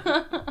Uno. Do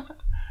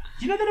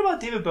you know that about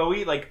David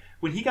Bowie? Like,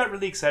 when he got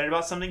really excited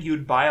about something, he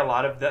would buy a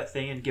lot of that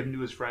thing and give them to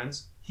his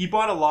friends. He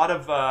bought a lot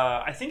of,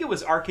 I think it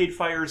was Arcade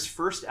Fire's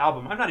first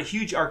album. I'm not a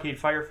huge Arcade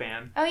Fire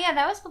fan. Oh, yeah,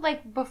 that was,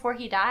 like, before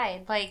he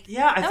died. Like,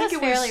 yeah, I think that was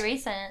fairly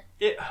recent.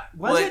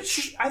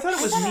 I thought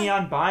it was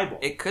Neon Bible.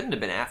 It couldn't have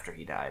been after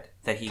he died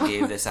that he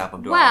gave this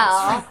album to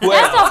Well,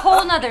 that's a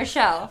whole nother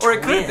show. Or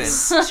it could have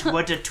been.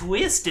 What a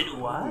twist it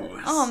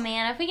was. Oh,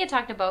 man, if we could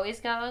talk to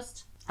Bowie's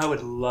ghost... I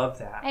would love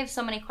that. I have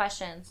so many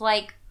questions.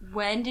 Like,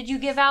 when did you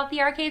give out the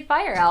Arcade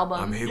Fire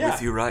album? I'm here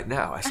with you right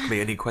now. Ask me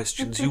any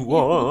questions you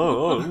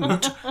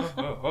want.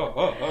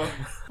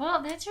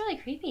 Well, that's really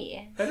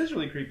creepy. That is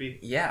really creepy.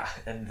 Yeah,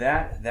 and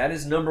that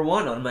is number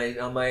one on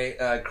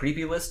my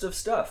creepy list of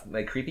stuff.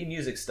 My creepy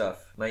music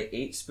stuff. My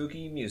 8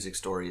 spooky music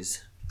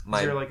stories.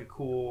 Is there like a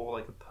cool,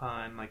 like a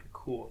pun, like a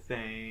cool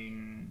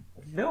thing?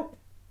 Nope.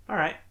 All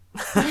right.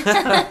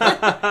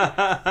 That's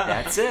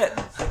it.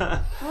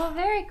 Well,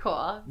 very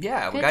cool.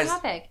 Yeah, good guys.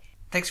 Topic.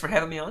 Thanks for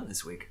having me on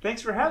this week.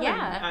 Thanks for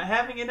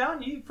having it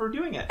on you for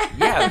doing it.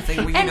 Yeah,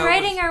 and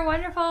writing our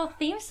wonderful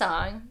theme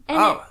song.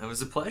 And it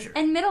was a pleasure.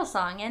 And middle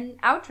song and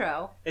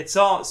outro. It's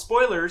all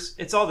spoilers.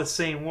 It's all the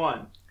same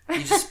one.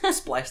 You just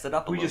spliced it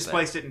up a little bit. We just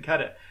spliced it and cut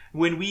it.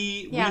 When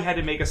we had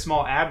to make a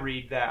small ad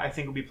read that I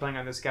think will be playing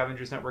on the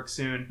Scavengers Network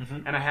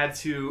soon, and I had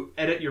to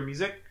edit your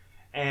music.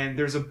 And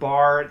there's a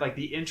bar, like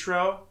the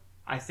intro.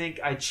 I think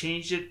I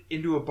changed it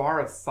into a bar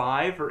of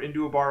 5 or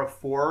into a bar of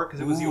 4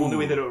 because it was the only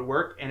way that it would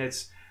work, and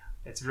it's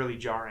really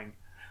jarring.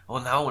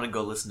 Well, now I want to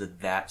go listen to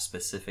that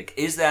specific.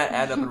 Is that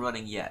ad up and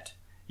running yet?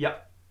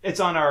 Yep. It's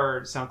on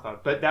our SoundCloud,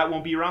 but that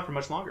won't be around for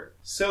much longer.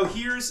 So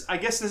I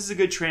guess this is a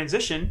good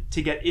transition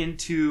to get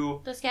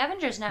into the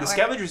Scavengers Network. The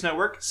Scavengers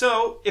Network.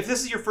 So if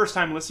this is your first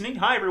time listening,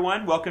 hi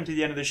everyone, welcome to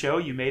the end of the show.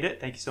 You made it.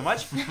 Thank you so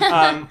much.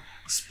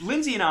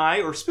 Lindsay and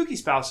I, or Spooky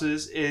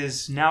Spouses,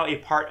 is now a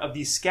part of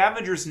the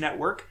Scavengers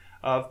Network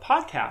of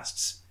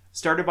podcasts,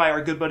 started by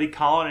our good buddy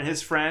Colin and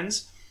his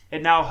friends.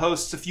 It now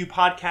hosts a few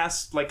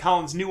podcasts like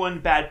Colin's new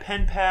one, Bad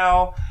Pen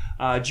Pal,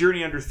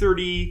 Journey Under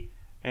 30,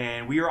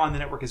 and we are on the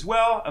network as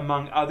well,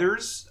 among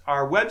others.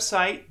 Our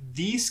website,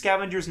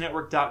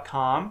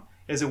 thescavengersnetwork.com,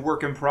 is a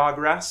work in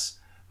progress,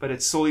 but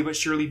it's slowly but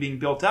surely being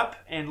built up.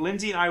 And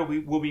Lindsay and I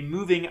will be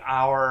moving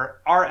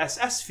our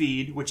RSS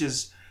feed, which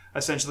is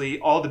essentially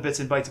all the bits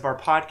and bytes of our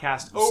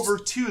podcast, over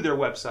to their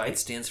website. It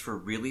stands for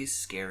Really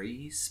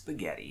Scary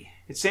Spaghetti.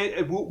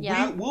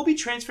 We'll be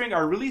transferring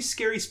our Really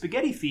Scary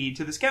Spaghetti feed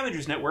to the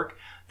Scavengers Network.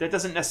 That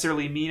doesn't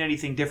necessarily mean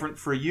anything different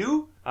for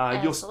you.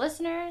 As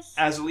listeners.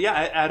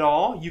 At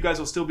all. You guys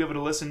will still be able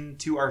to listen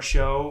to our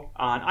show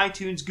on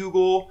iTunes,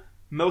 Google,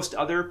 most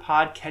other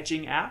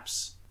pod-catching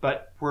apps.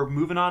 But we're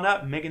moving on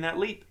up and making that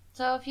leap.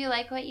 So if you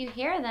like what you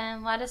hear,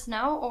 then let us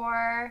know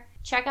or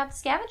check out the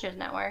Scavengers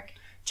Network.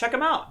 Check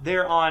them out.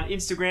 They're on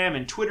Instagram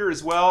and Twitter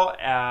as well.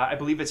 I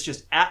believe it's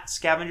just at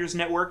Scavengers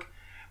Network.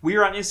 We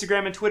are on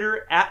Instagram and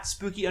Twitter at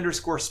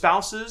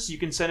spooky_spouses. You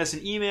can send us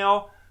an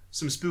email,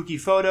 some spooky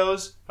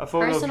photos, a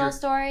photo personal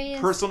of your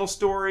personal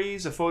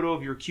stories, a photo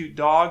of your cute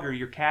dog or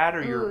your cat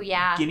or your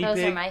guinea pig. Those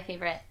are my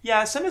favorite.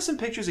 Yeah, send us some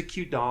pictures of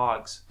cute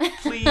dogs,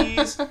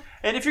 please.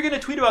 And if you're going to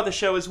tweet about the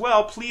show as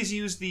well, please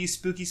use the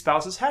Spooky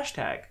Spouses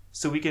hashtag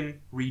so we can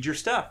read your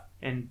stuff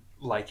and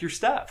like your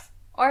stuff.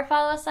 Or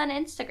follow us on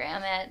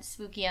Instagram at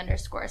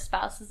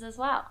spooky_spouses as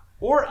well.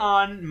 Or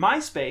on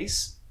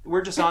MySpace.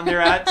 We're just on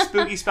there at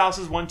Spooky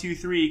Spouses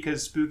 123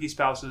 because Spooky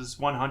Spouses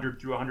 100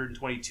 through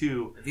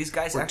 122. These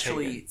guys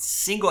actually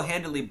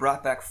single-handedly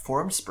brought back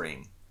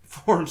Formspring.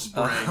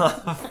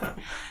 Formspring.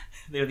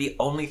 They're the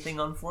only thing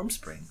on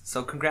Formspring.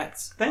 So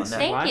congrats. Thanks.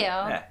 Thank you.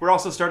 Yeah. We're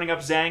also starting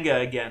up Zanga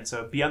again,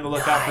 so be on the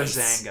lookout for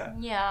Zanga.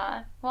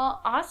 Yeah.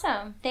 Well,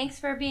 awesome. Thanks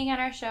for being on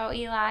our show,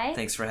 Eli.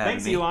 Thanks for having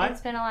me. Thanks, Eli.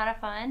 It's been a lot of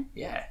fun.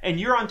 Yeah. And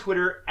you're on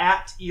Twitter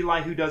at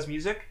Eli Who Does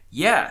Music.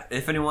 Yeah.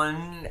 If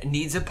anyone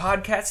needs a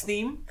podcast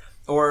theme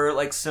or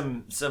like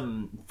some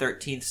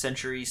 13th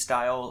century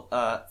style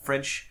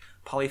French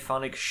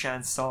polyphonic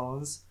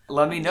chansons,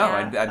 let me know.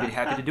 Yeah. I'd be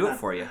happy to do it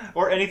for you.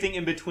 Or anything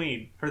in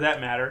between, for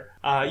that matter.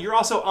 You're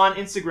also on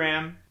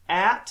Instagram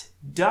at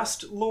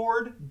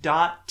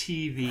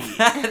dustlord.tv.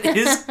 That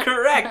is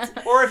correct.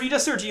 Or if you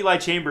just search Eli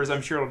Chambers,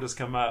 I'm sure it'll just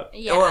come up.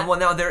 Yeah. Oh, well,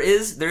 now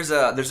there's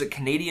a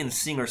Canadian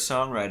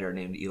singer-songwriter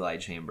named Eli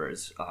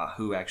Chambers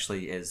who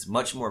actually is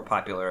much more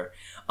popular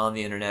on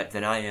the internet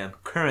than I am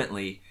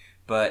currently.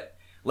 But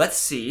let's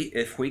see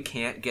if we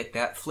can't get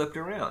that flipped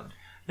around.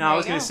 Now, I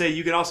was going to say,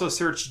 you can also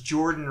search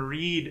Jordan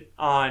Reed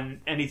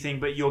on anything,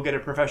 but you'll get a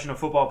professional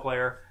football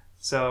player.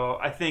 So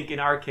I think in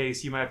our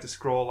case, you might have to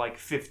scroll like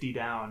 50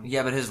 down.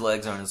 Yeah, but his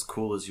legs aren't as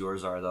cool as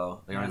yours are,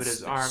 though. They aren't but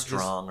his arms,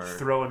 strong or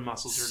throwing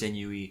muscles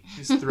sinewy.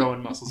 His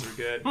throwing muscles are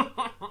good.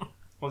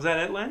 Was that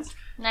it, Linz?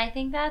 And I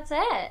think that's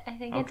it. I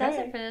think it does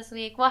it for this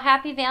week. Well,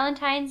 happy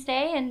Valentine's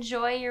Day.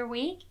 Enjoy your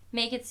week.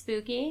 Make it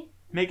spooky.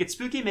 Make it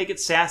spooky, make it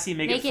sassy,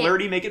 make it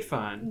flirty, make it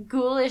fun.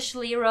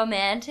 Ghoulishly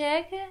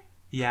romantic.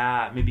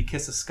 Yeah, maybe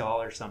kiss a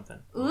skull or something.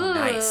 Ooh,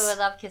 nice. I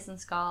love kissing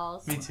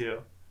skulls. Me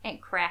too.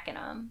 And cracking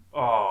them.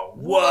 Oh,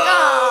 whoa!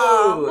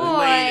 Oh,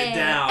 laying it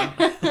down.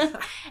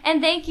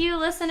 And thank you,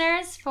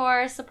 listeners,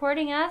 for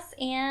supporting us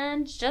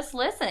and just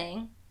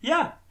listening.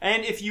 Yeah,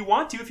 and if you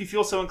want to, if you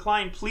feel so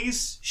inclined,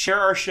 please share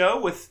our show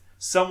with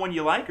someone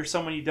you like or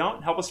someone you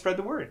don't. Help us spread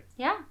the word.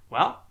 Yeah.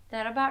 Well,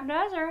 that about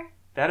does her.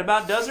 That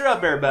about does her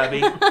up there,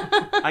 Bubby.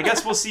 I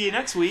guess we'll see you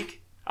next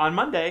week on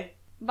Monday.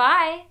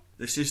 Bye.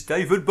 This is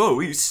David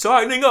Bowie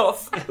signing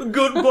off.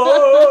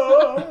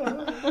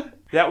 Goodbye.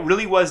 That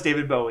really was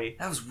David Bowie.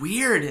 That was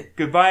weird.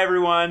 Goodbye,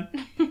 everyone.